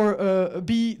 or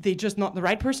B, they're just not the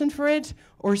right person for it,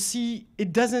 or C,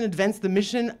 it doesn't advance the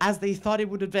mission as they thought it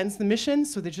would advance the mission,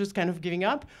 so they're just kind of giving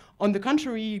up. On the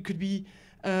contrary, it could be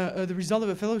the result of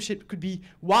a fellowship could be,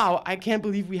 wow, I can't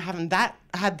believe we haven't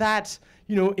had that,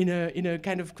 in a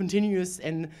kind of continuous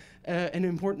and an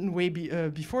important way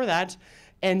before that,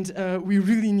 and we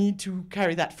really need to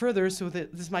carry that further, so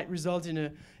that this might result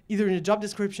in either in a job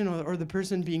description or the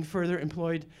person being further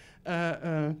employed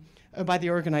by the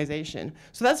organization.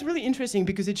 So that's really interesting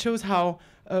because it shows how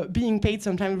being paid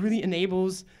sometimes really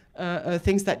enables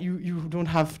things that you don't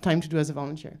have time to do as a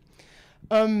volunteer.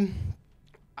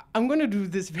 I'm going to do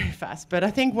this very fast, but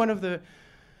I think one of the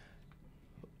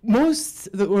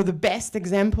the best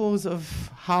examples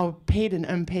of how paid and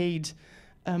unpaid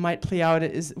might play out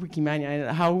is Wikimania,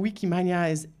 and how Wikimania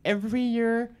is every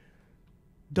year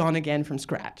done again from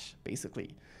scratch,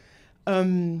 basically.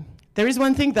 There is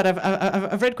one thing that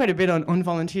I've read quite a bit on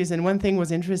volunteers, and one thing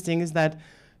was interesting is that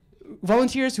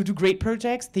volunteers who do great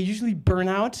projects, they usually burn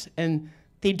out and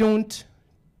they don't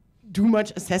do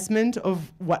much assessment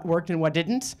of what worked and what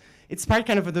didn't. It's part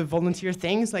kind of the volunteer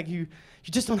things. Like you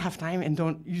just don't have time and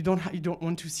you don't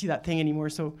want to see that thing anymore.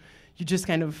 So you just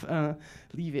kind of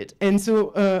leave it. And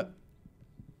so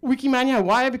Wikimania,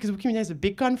 why? Because Wikimedia is a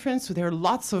big conference, so there are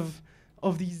lots of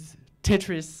these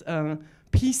Tetris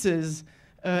pieces,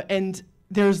 and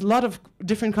there's a lot of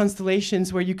different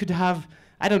constellations where you could have,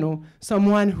 I don't know,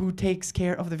 someone who takes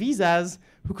care of the visas,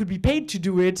 who could be paid to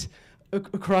do it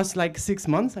across like 6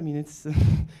 months. I mean, it's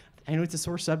I know it's a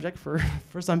sore subject for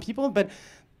some people, but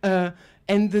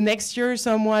and the next year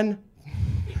someone.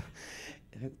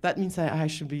 That means I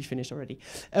should be finished already.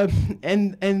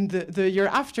 And the year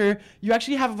after, you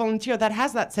actually have a volunteer that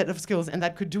has that set of skills and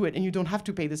that could do it, and you don't have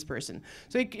to pay this person.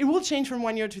 So it will change from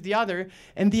one year to the other.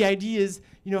 And the idea is,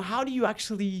 how do you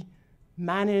actually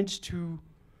manage to,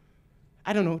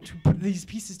 I don't know, to put these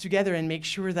pieces together and make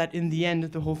sure that in the end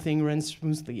the whole thing runs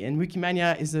smoothly. And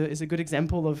Wikimania is a good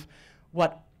example of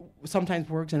what sometimes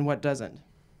works and what doesn't.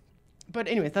 But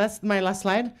anyway, that's my last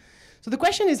slide. So the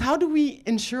question is, how do we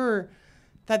ensure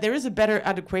that there is a better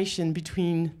adequation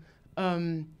between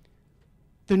the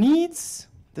needs,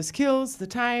 the skills, the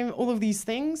time, all of these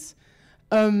things?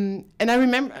 And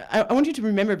I want you to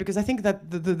remember, because I think that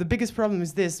the biggest problem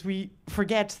is this: we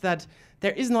forget that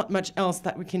there is not much else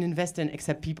that we can invest in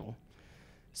except people.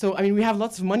 So I mean, we have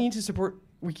lots of money to support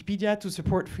Wikipedia, to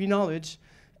support free knowledge,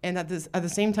 and at the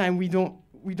same time, we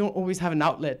don't always have an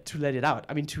outlet to let it out.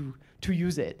 I mean, to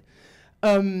use it.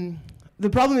 The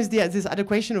problem is this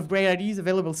adequation of great ideas,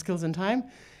 available skills, and time.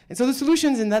 And so the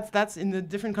solutions, and that's in the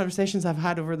different conversations I've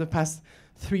had over the past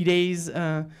 3 days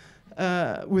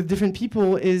with different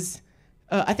people, is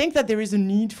I think that there is a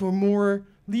need for more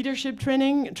leadership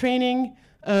training,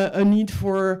 a need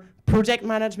for project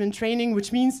management training,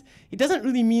 which means it doesn't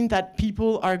really mean that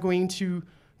people are going to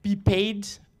be paid,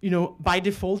 by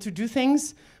default to do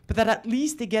things, but that at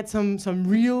least they get some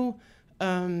real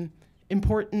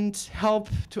important help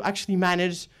to actually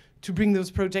manage to bring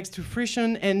those projects to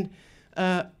fruition. And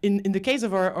in the case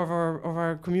of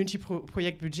our community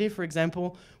project budget, for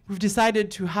example, we've decided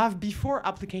to have, before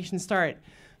applications start,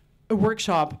 a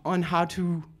workshop on how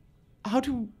to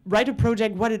write a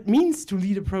project, what it means to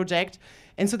lead a project,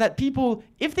 and so that people,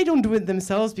 if they don't do it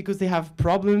themselves because they have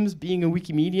problems being a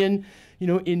Wikimedian,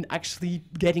 in actually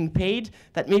getting paid,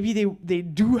 that maybe they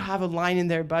do have a line in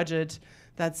their budget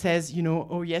that says,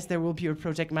 oh yes, there will be a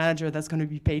project manager that's going to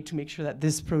be paid to make sure that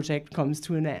this project comes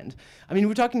to an end. I mean,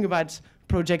 we're talking about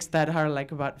projects that are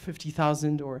like about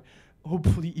 50,000 or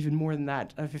hopefully even more than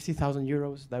that, 50,000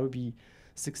 euros. That would be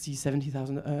 $60,000,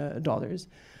 $70,000.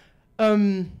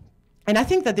 And I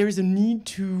think that there is a need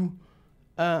to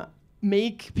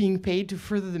make being paid to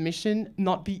further the mission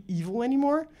not be evil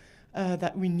anymore.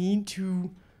 That we need to,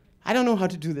 I don't know how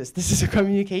to do this. This is a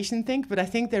communication thing, but I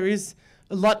think there is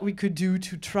a lot we could do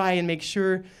to try and make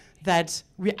sure that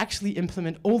we actually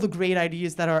implement all the great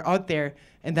ideas that are out there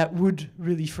and that would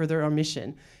really further our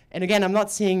mission. And again, I'm not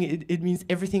saying it means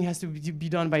everything has to be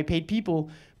done by paid people,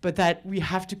 but that we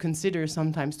have to consider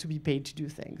sometimes to be paid to do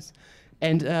things.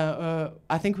 And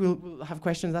I think we'll have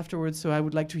questions afterwards, so I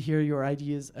would like to hear your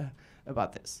ideas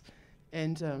about this.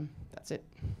 And that's it.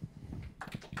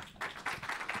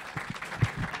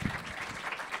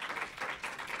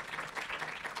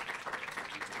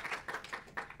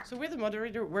 So we're the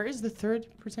moderator. Where is the third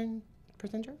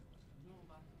presenter?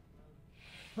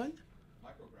 What?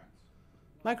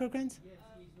 Microgrants. Microgrants? Yes,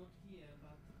 he's not here,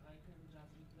 but I can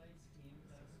just replace him.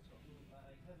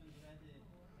 I haven't read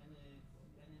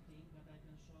anything, but I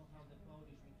can show how the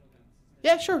Polish microgrant system.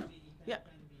 Yeah, sure. In 10 Yeah.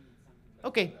 minutes, something like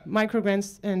Okay,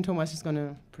 microgrants, and Tomasz is going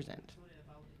to present. that. Sorry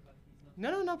about it, but he's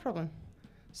not. No problem.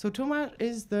 So Tomasz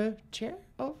is the chair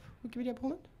of Wikimedia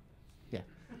Poland? Yeah.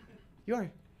 You are?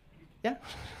 Yeah?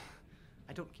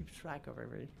 I don't keep track of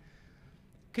everybody.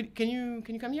 Can you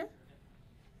come here?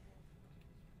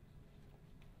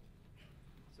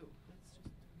 So let's just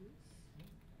do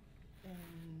this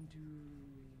and do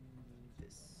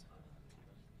this.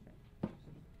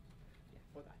 Yeah,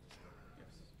 for that.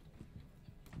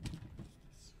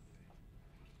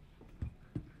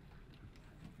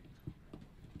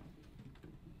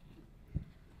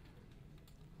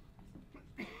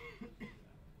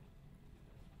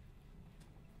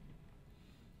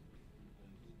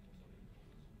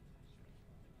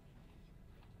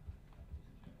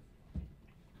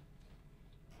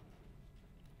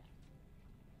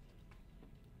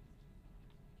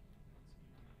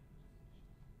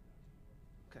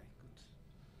 Okay, good.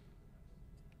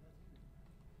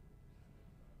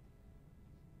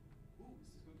 Ooh,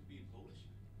 this is going to be in Polish.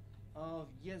 Oh,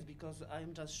 yes, because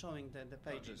I'm just showing the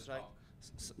pages, right?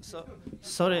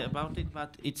 Sorry about it,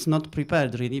 but it's not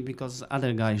prepared really, because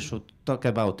other guy should talk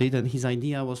about it, and his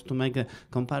idea was to make a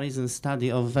comparison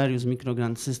study of various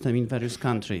microgrant systems in various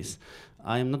countries.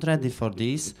 I am not ready for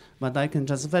this, but I can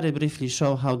just very briefly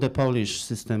show how the Polish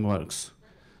system works.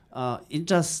 It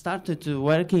just started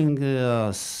working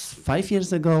 5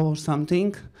 years ago or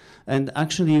something, and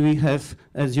actually we have,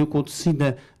 as you could see,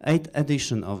 the 8th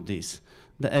edition of this.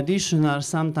 The editions are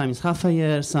sometimes half a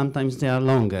year, sometimes they are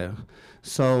longer.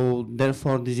 So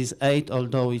therefore this is 8,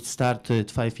 although it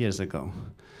started 5 years ago.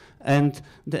 And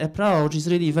the approach is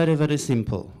really very, very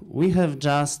simple. We have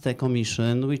just a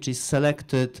commission which is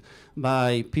selected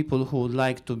by people who would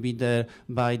like to be there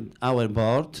by our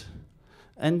board.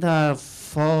 And there are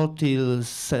 4 till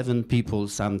 7 people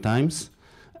sometimes.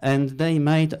 And they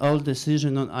made all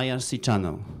decisions on IRC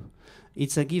channel.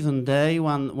 It's a given day,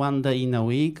 one day in a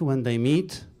week when they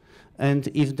meet. And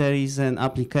if there is an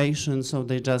application, so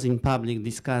they just in public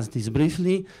discuss this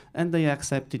briefly, and they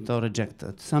accept it or reject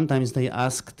it. Sometimes they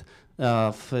asked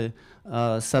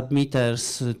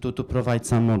submitters to provide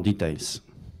some more details.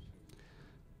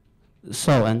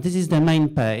 So, and this is the main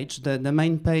page. The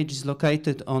main page is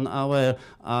located on our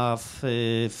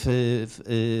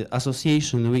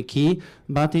association wiki,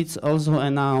 but it's also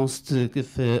announced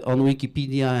on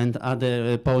Wikipedia and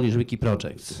other Polish wiki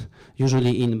projects,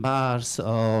 usually in bars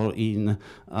or in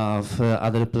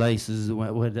other places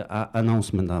where the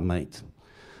announcements are made.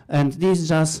 And these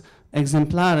just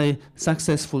exemplary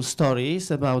successful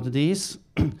stories about this,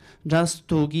 just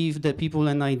to give the people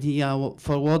an idea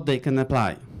for what they can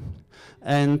apply.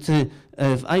 And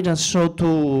I just show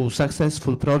 2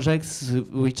 successful projects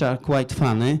which are quite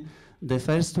funny. The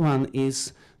first one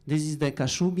is, this is the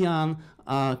Kashubian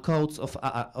coats of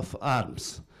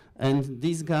arms. And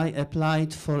this guy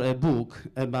applied for a book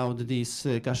about these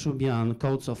Kashubian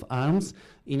coats of arms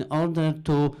in order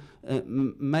to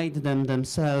make them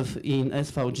themselves in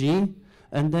SVG,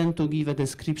 and then to give a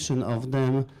description of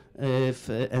them,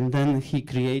 and then he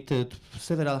created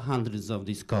several hundreds of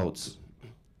these coats.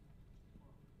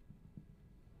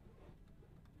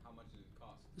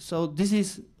 So this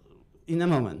is, in a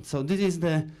moment, so this is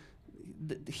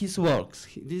his works.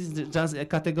 This is just a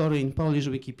category in Polish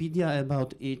Wikipedia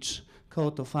about each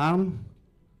coat of arms.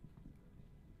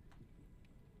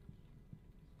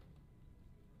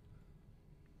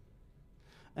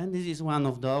 And this is one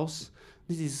of those.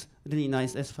 This is really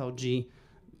nice SVG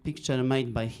picture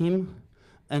made by him.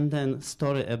 And then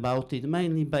story about it,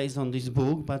 mainly based on this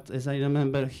book, but as I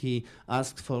remember, he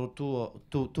asked for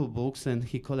two books, and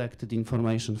he collected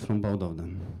information from both of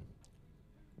them.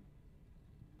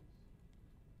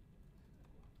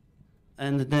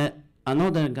 And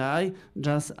another guy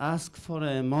just asked for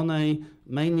money,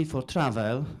 mainly for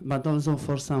travel, but also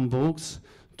for some books,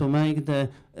 to make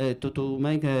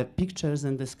pictures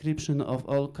and description of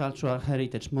all cultural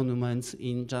heritage monuments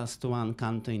in just one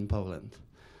country in Poland.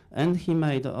 And he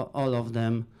made all of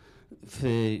them.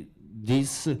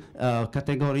 These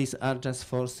categories are just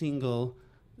for single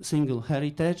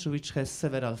heritage, which has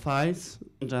several files,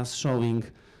 just showing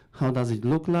how does it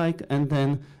look like, and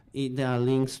then there are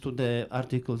links to the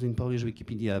articles in Polish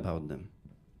Wikipedia about them.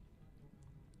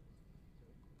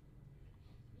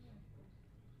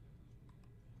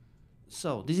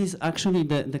 So this is actually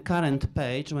the current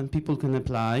page when people can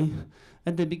apply.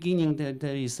 At the beginning,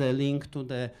 there is a link to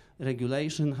the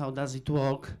regulation, how does it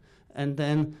work, and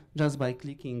then just by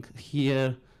clicking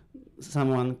here,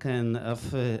 someone can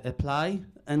apply,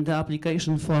 and the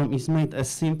application form is made as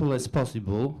simple as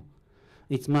possible.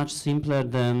 It's much simpler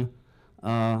than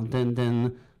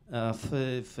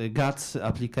GATS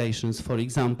applications, for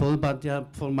example, but they are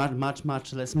for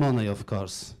much less money, of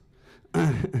course.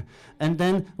 And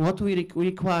then what we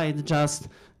required, just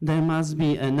there must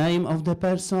be a name of the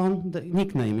person, the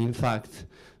nickname in fact,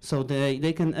 so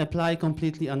they can apply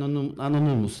completely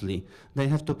anonymously. They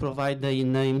have to provide their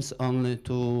names only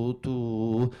to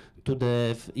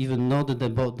the even not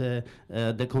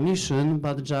the commission,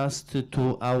 but just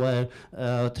to our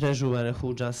treasurer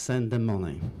who just sent the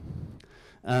money.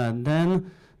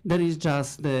 Then there is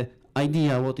just the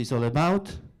idea what it's all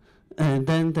about, and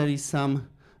then there is some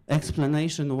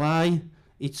explanation why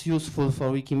it's useful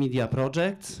for Wikimedia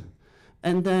projects,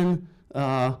 and then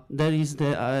there is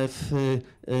the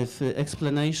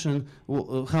explanation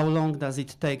how long does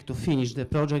it take to finish the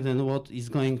project and what is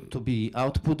going to be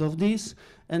output of this,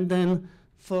 and then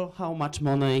for how much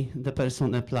money the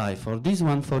person apply. For this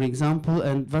one, for example,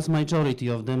 and vast majority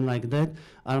of them like that,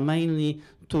 are mainly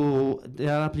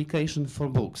their application for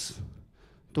books,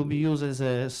 to be used as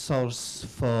a source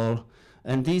for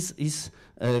And this is,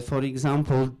 for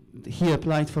example, he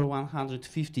applied for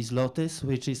 150 zlotys,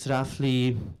 which is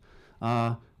roughly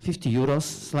 50 euros,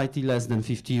 slightly less than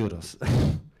 50 euros.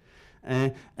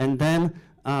 And then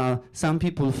some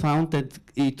people found that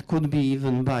it could be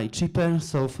even buy cheaper,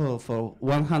 so for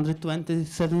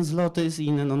 127 zlotys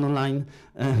in an online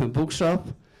bookshop.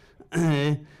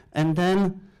 And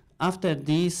then after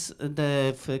this,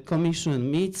 the commission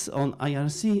meets on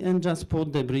IRC and just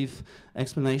put the brief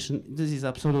explanation. This is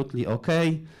absolutely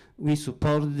okay. We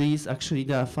support this. Actually,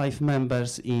 there are 5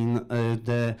 members in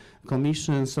the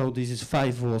commission, so this is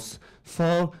 5 was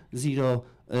for, 0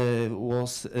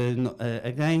 was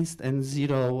against, and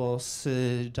 0 was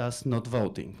just not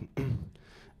voting.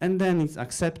 And then it's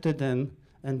accepted, and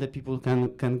the people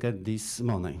can get this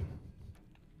money.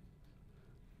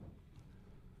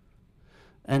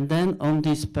 And then on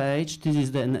this page, this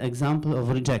is an example of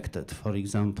rejected. For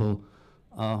example,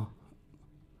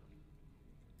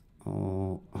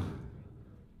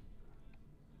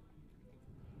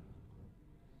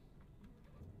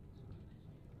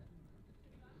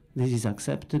 this is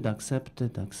accepted,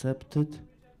 accepted, accepted.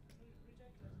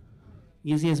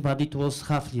 Yes, yes, but it was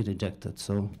halfly rejected,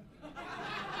 so.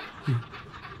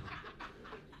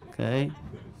 Okay.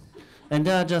 And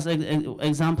there are just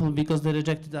examples because the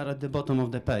rejected are at the bottom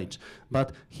of the page.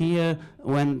 But here,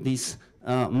 when this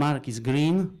mark is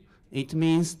green, it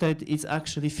means that it's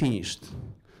actually finished.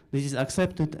 This is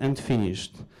accepted and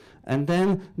finished. And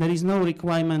then there is no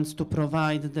requirement to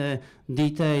provide the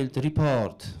detailed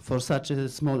report for such a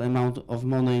small amount of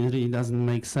money. It really doesn't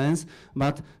make sense.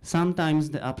 But sometimes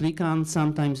the applicant,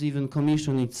 sometimes even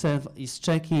commission itself is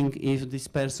checking if this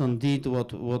person did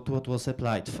what was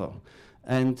applied for.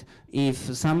 And if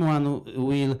someone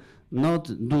will not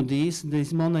do this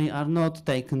money are not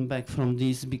taken back from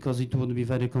this because it would be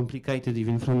very complicated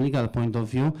even from legal point of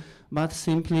view, but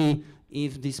simply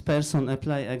if this person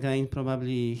apply again,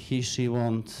 probably she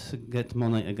won't get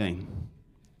money again.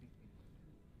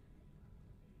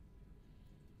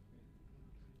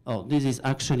 Oh, this is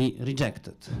actually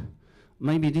rejected.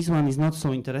 Maybe this one is not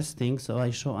so interesting, so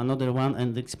I show another one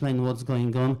and explain what's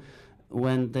going on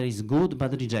when there is good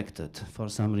but rejected for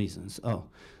some reasons. Oh,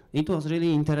 it was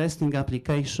really interesting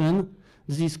application.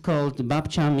 This is called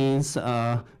Babcia means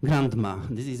grandma.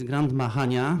 This is Grandma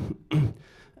Hania.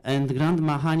 And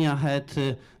Grandma Hania had,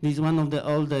 this is one of the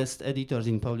oldest editors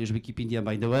in Polish Wikipedia,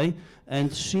 by the way,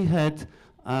 and she had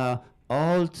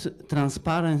old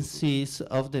transparencies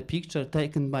of the picture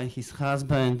taken by his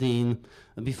husband in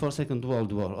before Second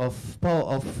World War of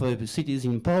cities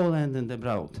in Poland and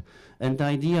abroad. And the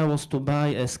idea was to buy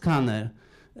a scanner,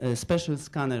 a special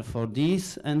scanner for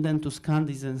this, and then to scan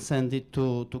this and send it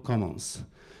to Commons.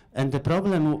 And the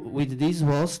problem with this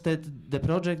was that the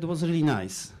project was really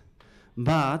nice.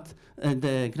 But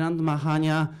the Grandma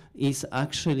Hania is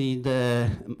actually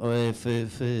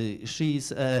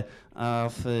she's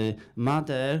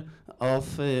mother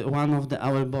of one of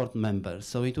our board members,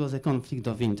 so it was a conflict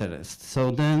of interest.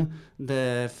 So then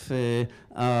the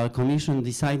commission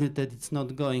decided that it's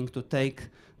not going to take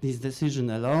this decision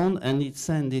alone, and it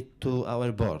sent it to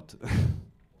our board.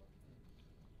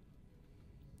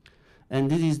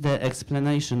 And this is the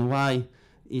explanation why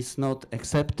it's not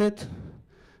accepted.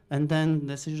 And then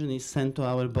decision is sent to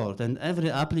our board. And every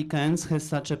applicant has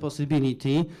such a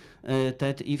possibility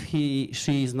that if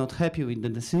she is not happy with the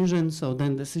decision, so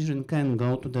then decision can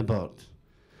go to the board.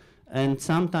 And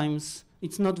sometimes,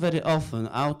 it's not very often,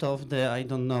 out of the, I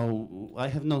don't know, I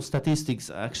have no statistics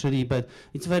actually, but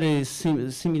it's very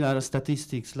similar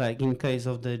statistics like in case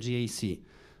of the GAC.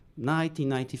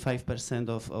 95%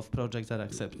 of projects are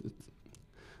accepted.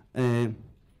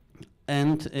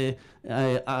 And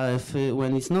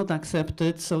when it's not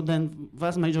accepted, so then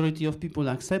vast majority of people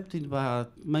accept it,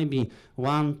 but maybe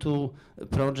 1-2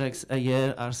 projects a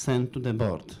year are sent to the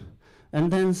board.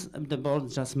 And then the board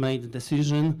just made the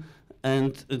decision,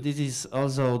 and this is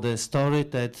also the story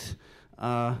that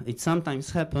it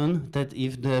sometimes happens that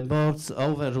if the boards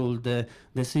overrule the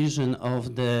decision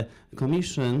of the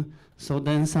commission, so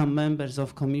then some members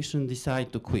of commission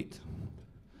decide to quit.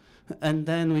 And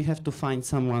then we have to find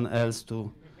someone else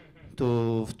to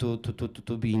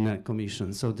be in a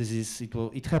commission. So this is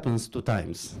it happens 2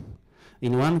 times.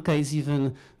 In one case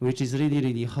even, which is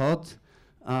really hot,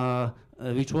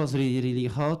 which was really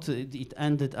hot, it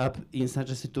ended up in such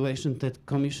a situation that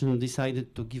commission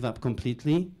decided to give up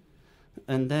completely,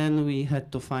 and then we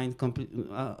had to find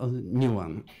a new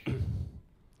one.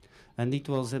 And it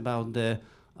was about the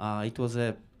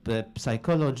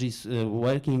psychologist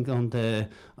working on the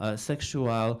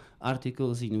sexual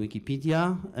articles in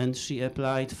Wikipedia, and she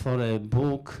applied for a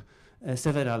book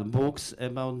several books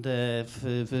about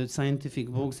the scientific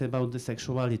books about the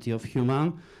sexuality of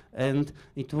human, and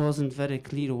it wasn't very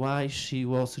clear why she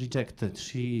was rejected.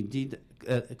 She did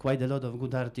quite a lot of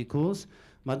good articles,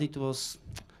 but it was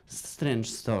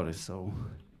strange story. So,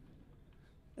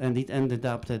 and it ended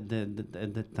up at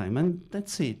that time, and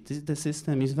that's it. The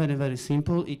system is very, very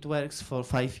simple. It works for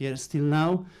 5 years till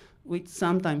now, with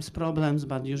sometimes problems,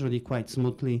 but usually quite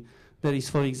smoothly. There is,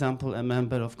 for example, a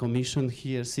member of commission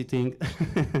here sitting.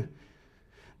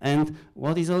 And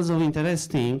what is also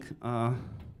interesting,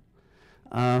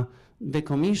 the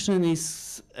commission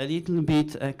is a little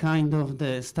bit a kind of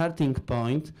the starting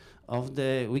point of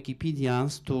the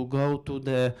Wikipedians to go to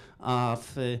the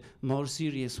more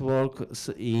serious work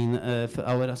in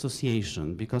our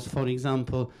association. Because, for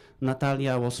example,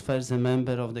 Natalia was first a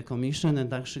member of the commission,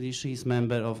 and actually she is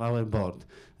member of our board.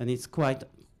 And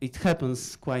it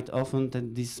happens quite often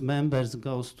that these members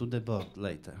goes to the board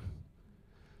later.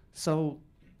 So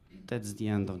that's the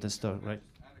end of the story, right?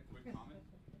 Add a quick comment.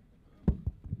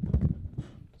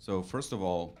 So first of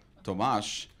all,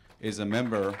 Tomasz is a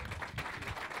member.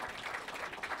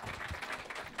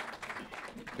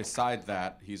 Beside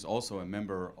that, he's also a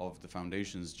member of the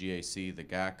foundation's GAC, the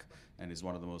GAC, and is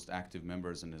one of the most active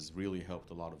members and has really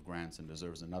helped a lot of grants and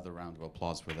deserves another round of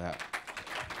applause for that.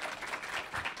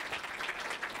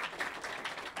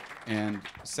 And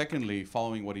secondly,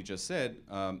 following what he just said,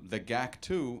 the GAC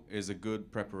too is a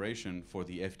good preparation for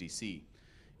the FDC.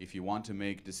 If you want to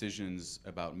make decisions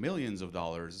about millions of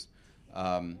dollars,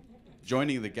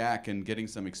 joining the GAC and getting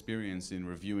some experience in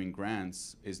reviewing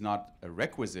grants is not a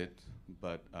requisite,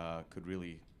 but could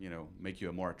really, make you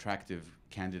a more attractive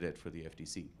candidate for the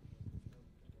FDC.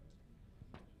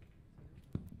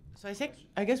 So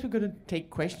I guess we're going to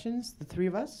take questions, the three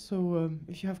of us. So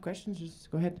if you have questions, just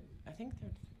go ahead. I think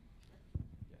they're...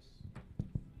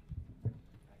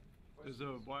 There's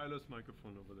a wireless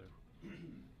microphone over there.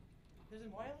 There's a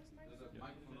wireless microphone? There's a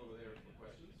microphone over there for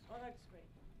questions. Oh, that's great.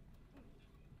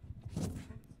 Let's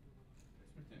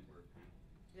pretend we're...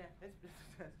 Yeah, let's...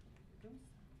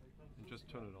 And just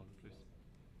turn it on, please.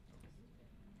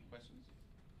 Questions?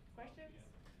 Questions?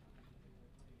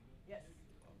 Yes.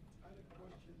 I had a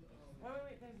question.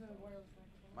 Wait, there's a wireless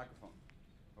microphone. Microphone.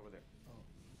 Over there.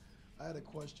 I had a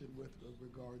question with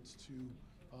regards to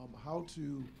how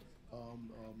to.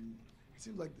 It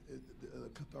seems like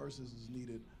catharsis is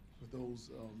needed for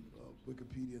those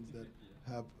Wikipedians that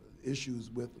have issues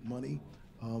with money.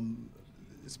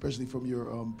 Especially from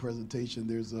your presentation,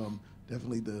 there's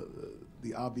definitely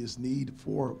the obvious need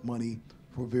for money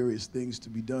for various things to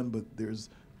be done, but there's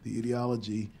the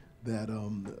ideology that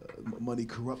money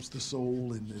corrupts the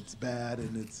soul and it's bad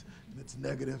and it's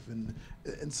negative,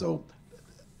 and so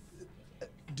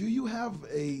do you have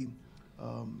a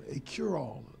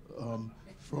cure-all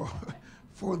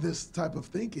for this type of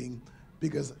thinking?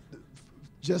 Because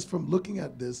just from looking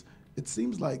at this, it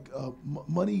seems like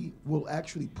money will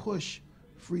actually push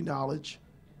free knowledge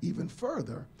even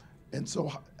further. And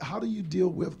so how do you deal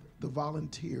with the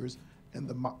volunteers and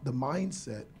the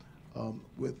mindset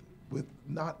with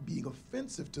not being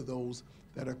offensive to those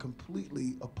that are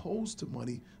completely opposed to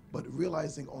money, but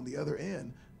realizing on the other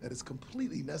end that it's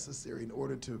completely necessary in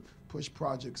order to push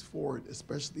projects forward,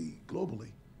 especially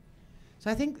globally? So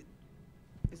I think,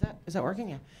 is that working?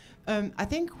 Yeah. I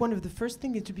think one of the first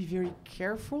things is to be very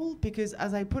careful, because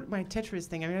as I put my Tetris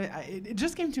thing, I mean, it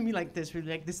just came to me like this, really,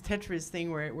 like this Tetris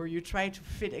thing where you try to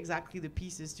fit exactly the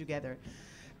pieces together,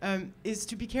 is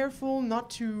to be careful not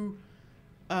to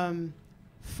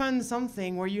fund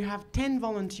something where you have 10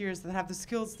 volunteers that have the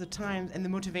skills, the time, and the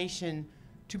motivation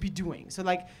to be doing. So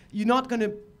like, you're not going to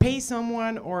pay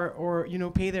someone or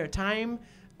pay their time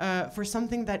for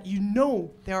something that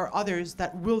there are others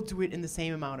that will do it in the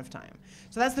same amount of time.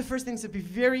 So that's the first thing, to be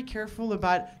very careful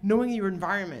about knowing your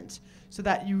environment so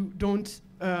that you don't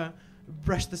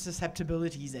brush the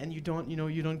susceptibilities and you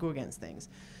don't go against things.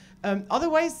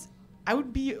 Otherwise, I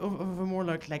would be of a more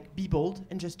like be bold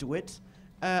and just do it.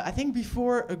 I think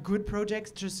before a good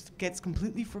project just gets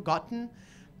completely forgotten,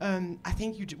 I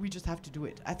think we just have to do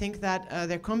it. I think that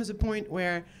there comes a point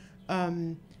where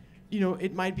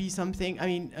it might be something. I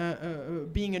mean,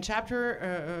 being a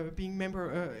chapter, being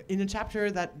member in a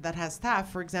chapter that has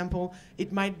staff, for example,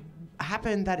 it might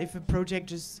happen that if a project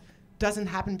just doesn't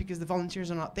happen because the volunteers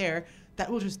are not there,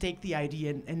 that will just take the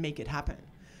idea and make it happen.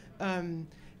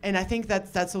 And I think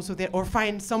that's also there, or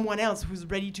find someone else who's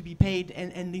ready to be paid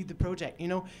and lead the project.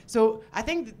 So I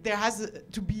think that there has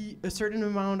to be a certain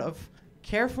amount of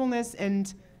carefulness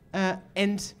and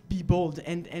be bold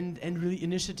and really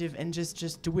initiative and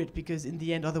just do it, because in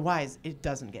the end, otherwise it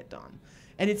doesn't get done.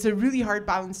 and it's a really hard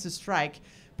balance to strike.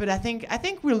 But I think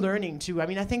we're learning too. I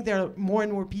mean, I think there are more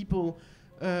and more people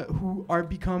who are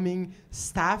becoming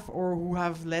staff or who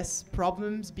have less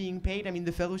problems being paid. I mean,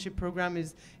 the fellowship program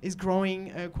is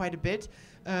growing quite a bit,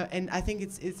 and I think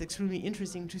it's extremely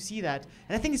interesting to see that.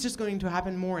 And I think it's just going to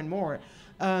happen more and more.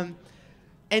 And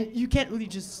you can't really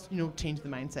just change the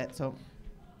mindset. So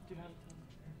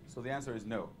the answer is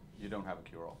no. You don't have a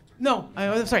cure-all. No,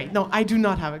 sorry, no, I do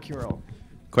not have a cure-all.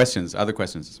 Questions? Other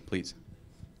questions, please.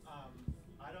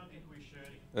 I don't think we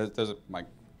should. There's a mic.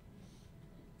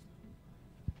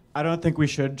 I don't think we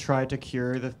should try to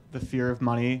cure the fear of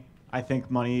money. I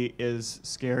think money is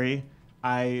scary.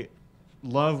 I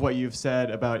love what you've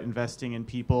said about investing in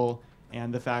people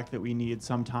and the fact that we need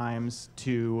sometimes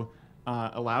to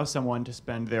allow someone to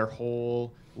spend their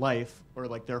whole life or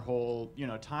like their whole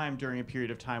time during a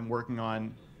period of time working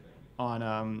on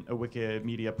a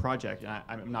Wikimedia project. And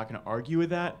I'm not going to argue with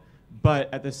that,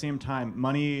 but at the same time,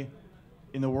 money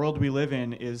in the world we live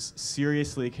in is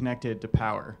seriously connected to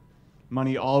power.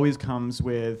 Money always comes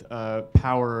with a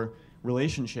power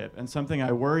relationship, and something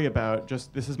I worry about.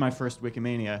 This is my first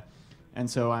Wikimania, and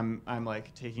so I'm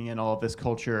like taking in all of this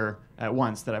culture at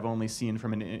once that I've only seen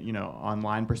from an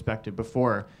online perspective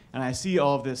before, and I see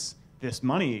all of this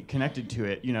money connected to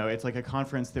it. It's like a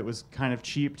conference that was kind of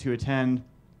cheap to attend,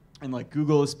 and like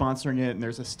Google is sponsoring it, and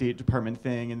there's a State Department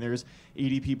thing, and there's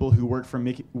 80 people who work for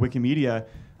Wikimedia,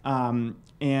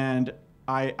 and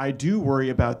I do worry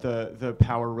about the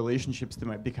power relationships that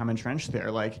might become entrenched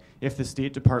there. Like, if the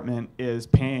State Department is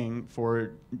paying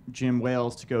for Jim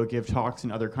Wales to go give talks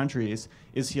in other countries,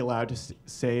 is he allowed to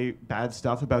say bad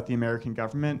stuff about the American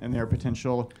government and their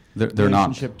potential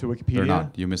relationship to Wikipedia? They're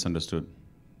not. You misunderstood.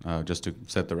 Just to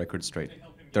set the record straight.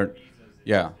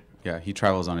 Yeah, he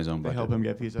travels on his own budget. They help him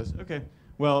get visas. Okay.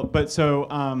 Well, but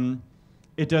so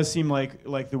it does seem like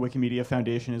the Wikimedia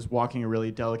Foundation is walking a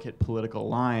really delicate political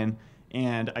line.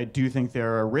 And I do think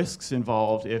there are risks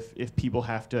involved if people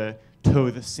have to toe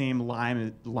the same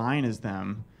line as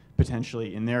them,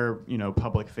 potentially, in their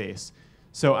public face.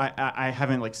 So I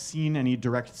haven't seen any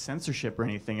direct censorship or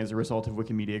anything as a result of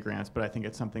Wikimedia grants, but I think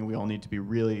it's something we all need to be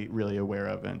really, really aware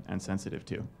of and sensitive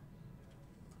to.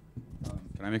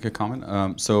 Can I make a comment?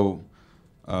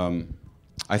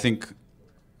 I think,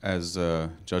 as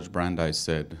Judge Brandeis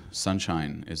said,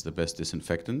 sunshine is the best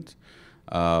disinfectant.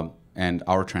 And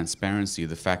our transparency,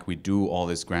 the fact we do all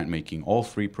this grant making, all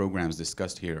 3 programs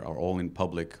discussed here are all in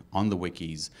public on the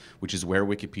wikis, which is where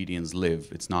Wikipedians live.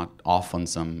 It's not off on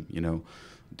some,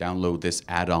 download this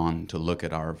add-on to look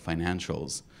at our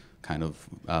financials kind of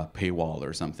paywall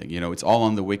or something. It's all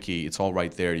on the wiki. It's all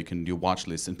right there. You can do watch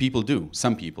lists, and people do.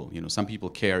 Some people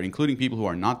care, including people who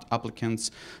are not applicants,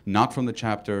 not from the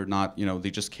chapter, they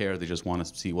just care. They just want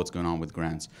to see what's going on with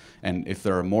grants. And if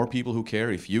there are more people who care,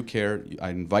 if you care,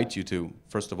 I invite you to,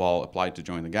 first of all, apply to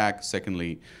join the GAC.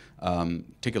 Secondly,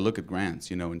 take a look at grants,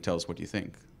 and tell us what you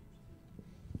think.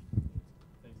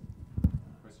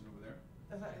 Question over there.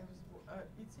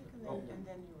 And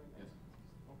then you.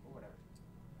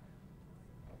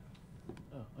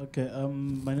 Okay,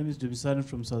 my name is Dubisane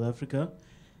from South Africa,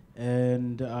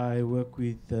 and I work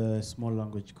with a small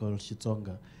language called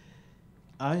Xitsonga.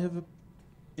 I have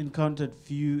encountered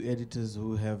few editors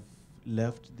who have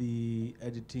left the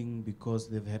editing because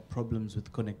they've had problems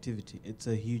with connectivity. It's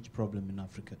a huge problem in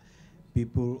Africa.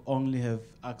 People only have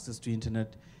access to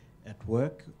internet at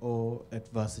work or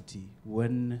at varsity.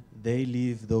 When they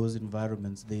leave those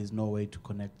environments, there is no way to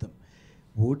connect them.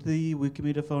 Would the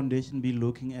Wikimedia Foundation be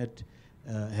looking at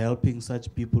helping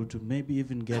such people to maybe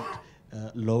even get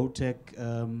low-tech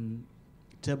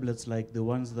tablets like the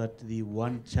ones that the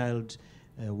One Child,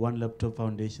 One Laptop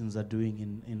foundations are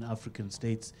doing in African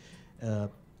states,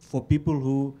 for people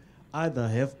who either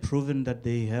have proven that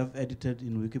they have edited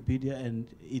in Wikipedia and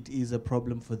it is a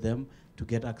problem for them to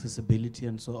get accessibility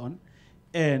and so on,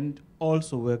 and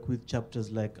also work with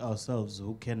chapters like ourselves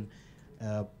who can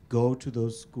go to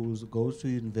those schools, go to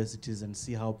universities and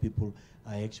see how people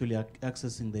are actually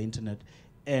accessing the internet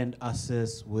and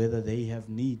assess whether they have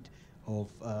need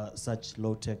of such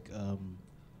low-tech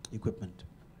equipment.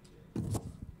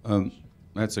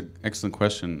 That's an excellent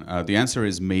question. The answer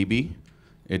is maybe.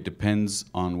 It depends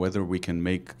on whether we can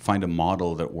find a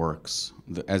model that works.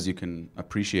 As you can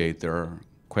appreciate, there are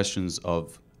questions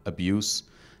of abuse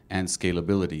and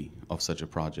scalability of such a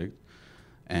project.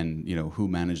 And who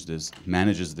manages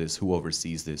this, who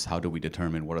oversees this, how do we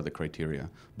determine what are the criteria?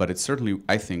 But it's certainly,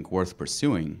 I think, worth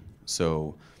pursuing.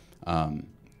 So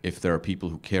if there are people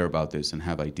who care about this and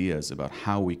have ideas about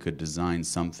how we could design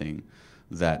something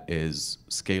that is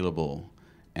scalable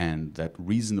and that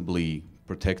reasonably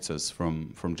protects us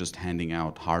from just handing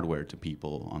out hardware to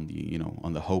people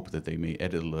on the hope that they may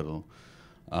edit a little.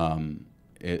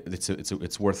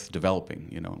 It's worth developing.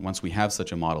 Once we have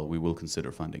such a model, we will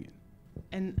consider funding it.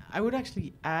 And I would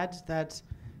actually add that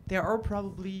there are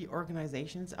probably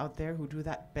organizations out there who do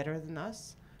that better than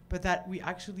us, but that we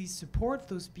actually support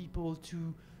those people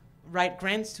to write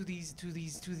grants to these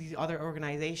other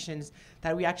organizations,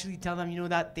 that we actually tell them,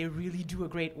 that they really do a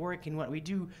great work in what we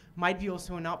do, might be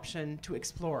also an option to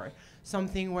explore.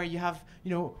 Something where you have,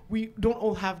 we don't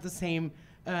all have the same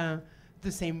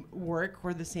work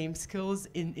or the same skills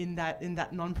in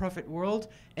that nonprofit world,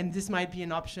 and this might be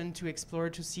an option to explore,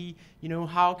 to see,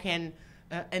 how can.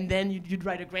 And then you'd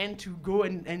write a grant to go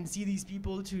and see these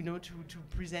people, to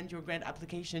present your grant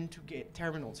application to get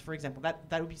terminals, for example.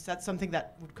 That's something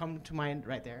that would come to mind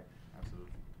right there.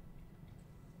 Absolutely.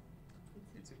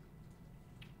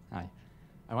 Hi.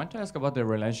 I want to ask about the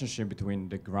relationship between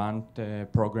the grant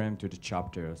program to the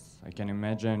chapters. I can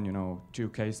imagine, two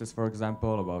cases, for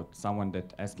example, about someone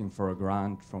that asking for a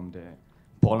grant from the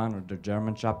Poland or the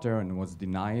German chapter and was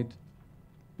denied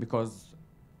because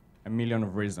a million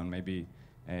of reasons. Maybe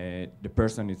the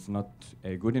person is not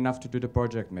good enough to do the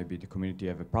project.Maybe the community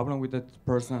have a problem with that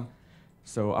person.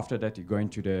 So after that, you go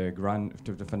into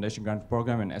the foundation grant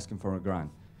program and asking for a grant.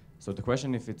 So the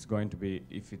question, if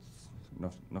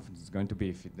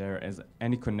there is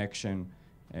any connection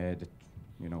that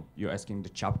you're asking the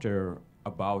chapter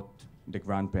about the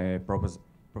grant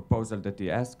proposal that they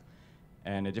ask,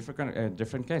 and a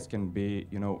different case can be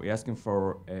you're asking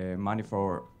for money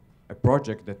for a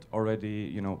project that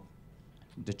already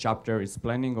the chapter is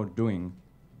planning or doing.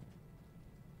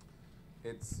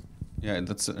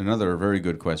 That's another very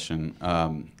good question.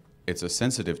 It's a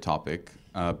sensitive topic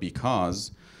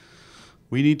because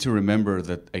we need to remember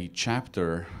that a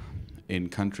chapter in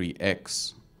country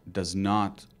X does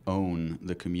not own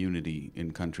the community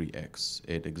in country X.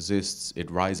 It exists,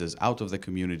 it rises out of the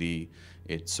community,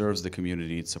 it serves the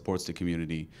community, it supports the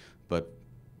community, but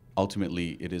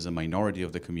ultimately it is a minority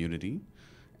of the community.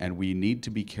 And we need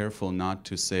to be careful not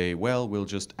to say, well, we'll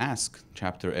just ask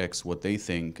chapter X what they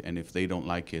think, and if they don't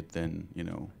like it, then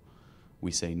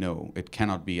we say no. It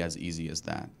cannot be as easy as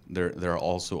that. There are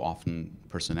also often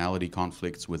personality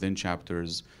conflicts within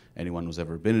chapters. Anyone who's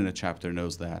ever been in a chapter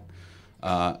knows that,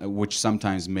 which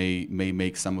sometimes may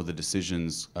make some of the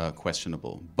decisions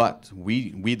questionable. But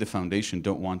we, the foundation,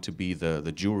 don't want to be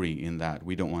the jury in that.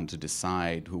 We don't want to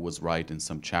decide who was right in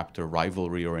some chapter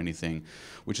rivalry or anything,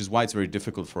 which is why it's very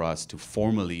difficult for us to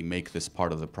formally make this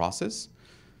part of the process.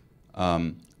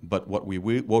 But what we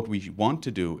want to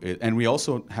do is, and we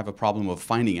also have a problem of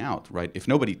finding out, right? If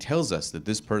nobody tells us that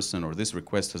this person or this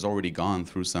request has already gone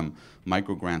through some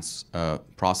microgrants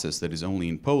process that is only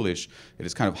in Polish, it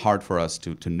is kind of hard for us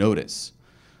to notice.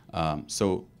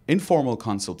 So informal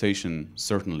consultation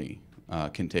certainly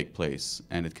can take place,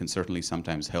 and it can certainly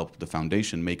sometimes help the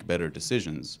foundation make better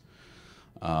decisions,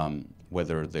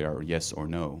 whether they are yes or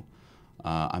no.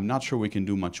 I'm not sure we can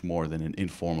do much more than an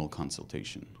informal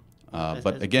consultation.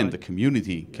 But again, the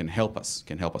community can help us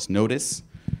notice.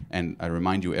 And I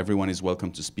remind you, everyone is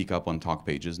welcome to speak up on talk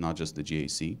pages, not just the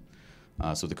GAC.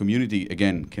 So the community,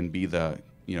 again, can be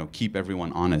keep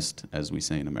everyone honest, as we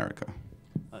say in America.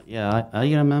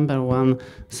 I remember one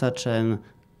such an,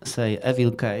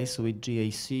 evil case with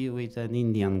GAC with an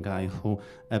Indian guy who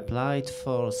applied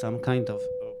for some kind of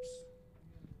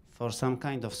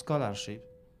scholarship.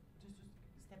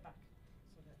 Step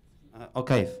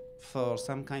back. For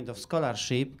some kind of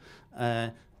scholarship,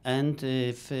 and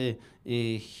if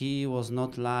he was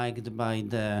not liked by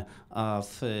the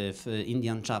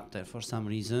Indian chapter for some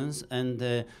reasons,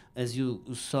 and as you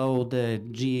saw, the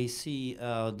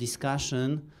GAC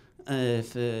discussion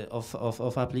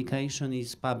of application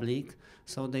is public,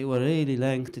 so they were really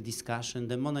lengthy discussion.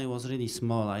 The money was really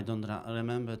small. I don't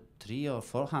remember,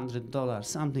 $300 or $400,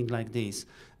 something like this.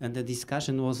 And the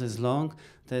discussion was as long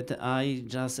that I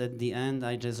just at the end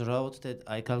I just wrote that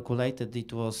I calculated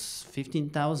it was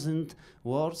 15,000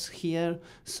 words here,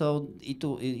 so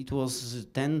it was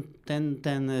 10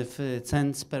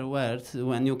 cents per word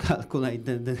when you calculate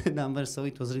the number. So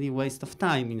it was really waste of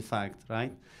time, in fact,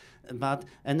 right? But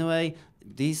anyway,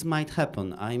 this might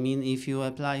happen. I mean, if you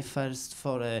apply first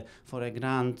for a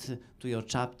grant to your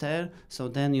chapter, so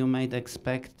then you might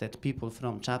expect that people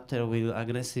from chapter will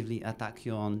aggressively attack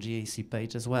you on GAC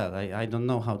page as well. I don't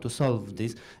know how to solve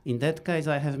this. In that case,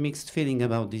 I have mixed feeling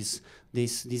about this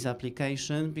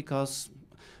application, because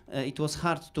it was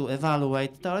hard to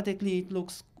evaluate. Theoretically,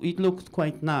 it looked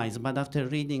quite nice, but after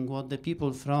reading what the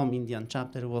people from Indian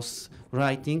chapter was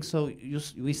writing, so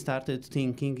we started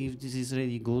thinking if this is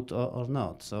really good or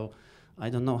not. So I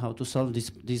don't know how to solve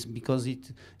this because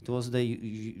it was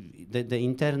the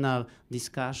internal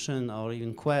discussion or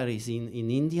even queries in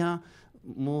India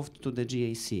moved to the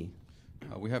GAC.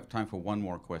 We have time for one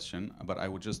more question, but I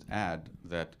would just add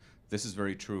that this is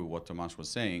very true what Tomasz was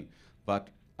saying, but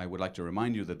I would like to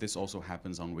remind you that this also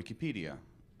happens on Wikipedia.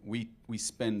 We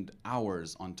spend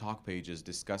hours on talk pages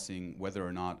discussing whether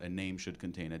or not a name should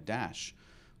contain a dash.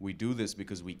 We do this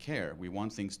because we care. We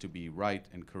want things to be right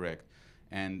and correct.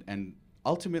 And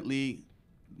ultimately,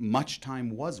 much time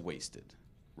was wasted,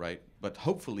 right? But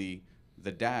hopefully,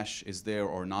 the dash is there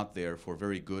or not there for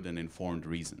very good and informed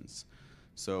reasons.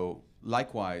 So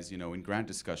likewise, in grant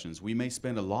discussions, we may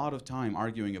spend a lot of time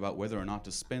arguing about whether or not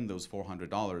to spend those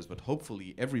 $400, but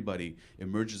hopefully everybody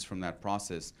emerges from that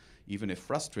process, even if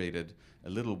frustrated, a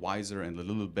little wiser and a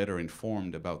little better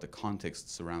informed about the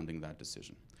context surrounding that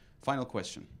decision. Final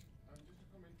question.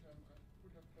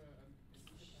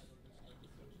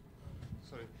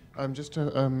 Just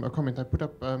a comment. I put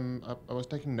up, I was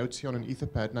taking notes here on an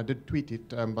Etherpad, and I did tweet it,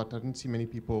 but I didn't see many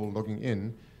people logging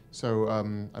in. So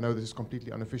I know this is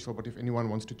completely unofficial, but if anyone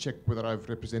wants to check whether I've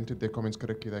represented their comments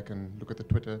correctly, they can look at the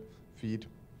Twitter feed.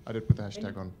 I did put the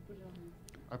hashtag on.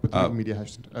 I put the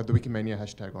the Wikimania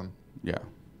hashtag on. Yeah.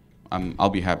 I'll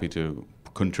be happy to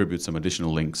contribute some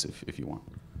additional links if you want.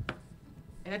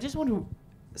 And I just want to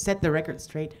set the record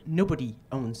straight. Nobody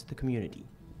owns the community.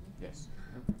 Yes.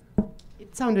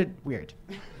 It sounded weird.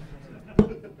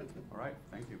 All right,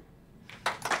 thank you.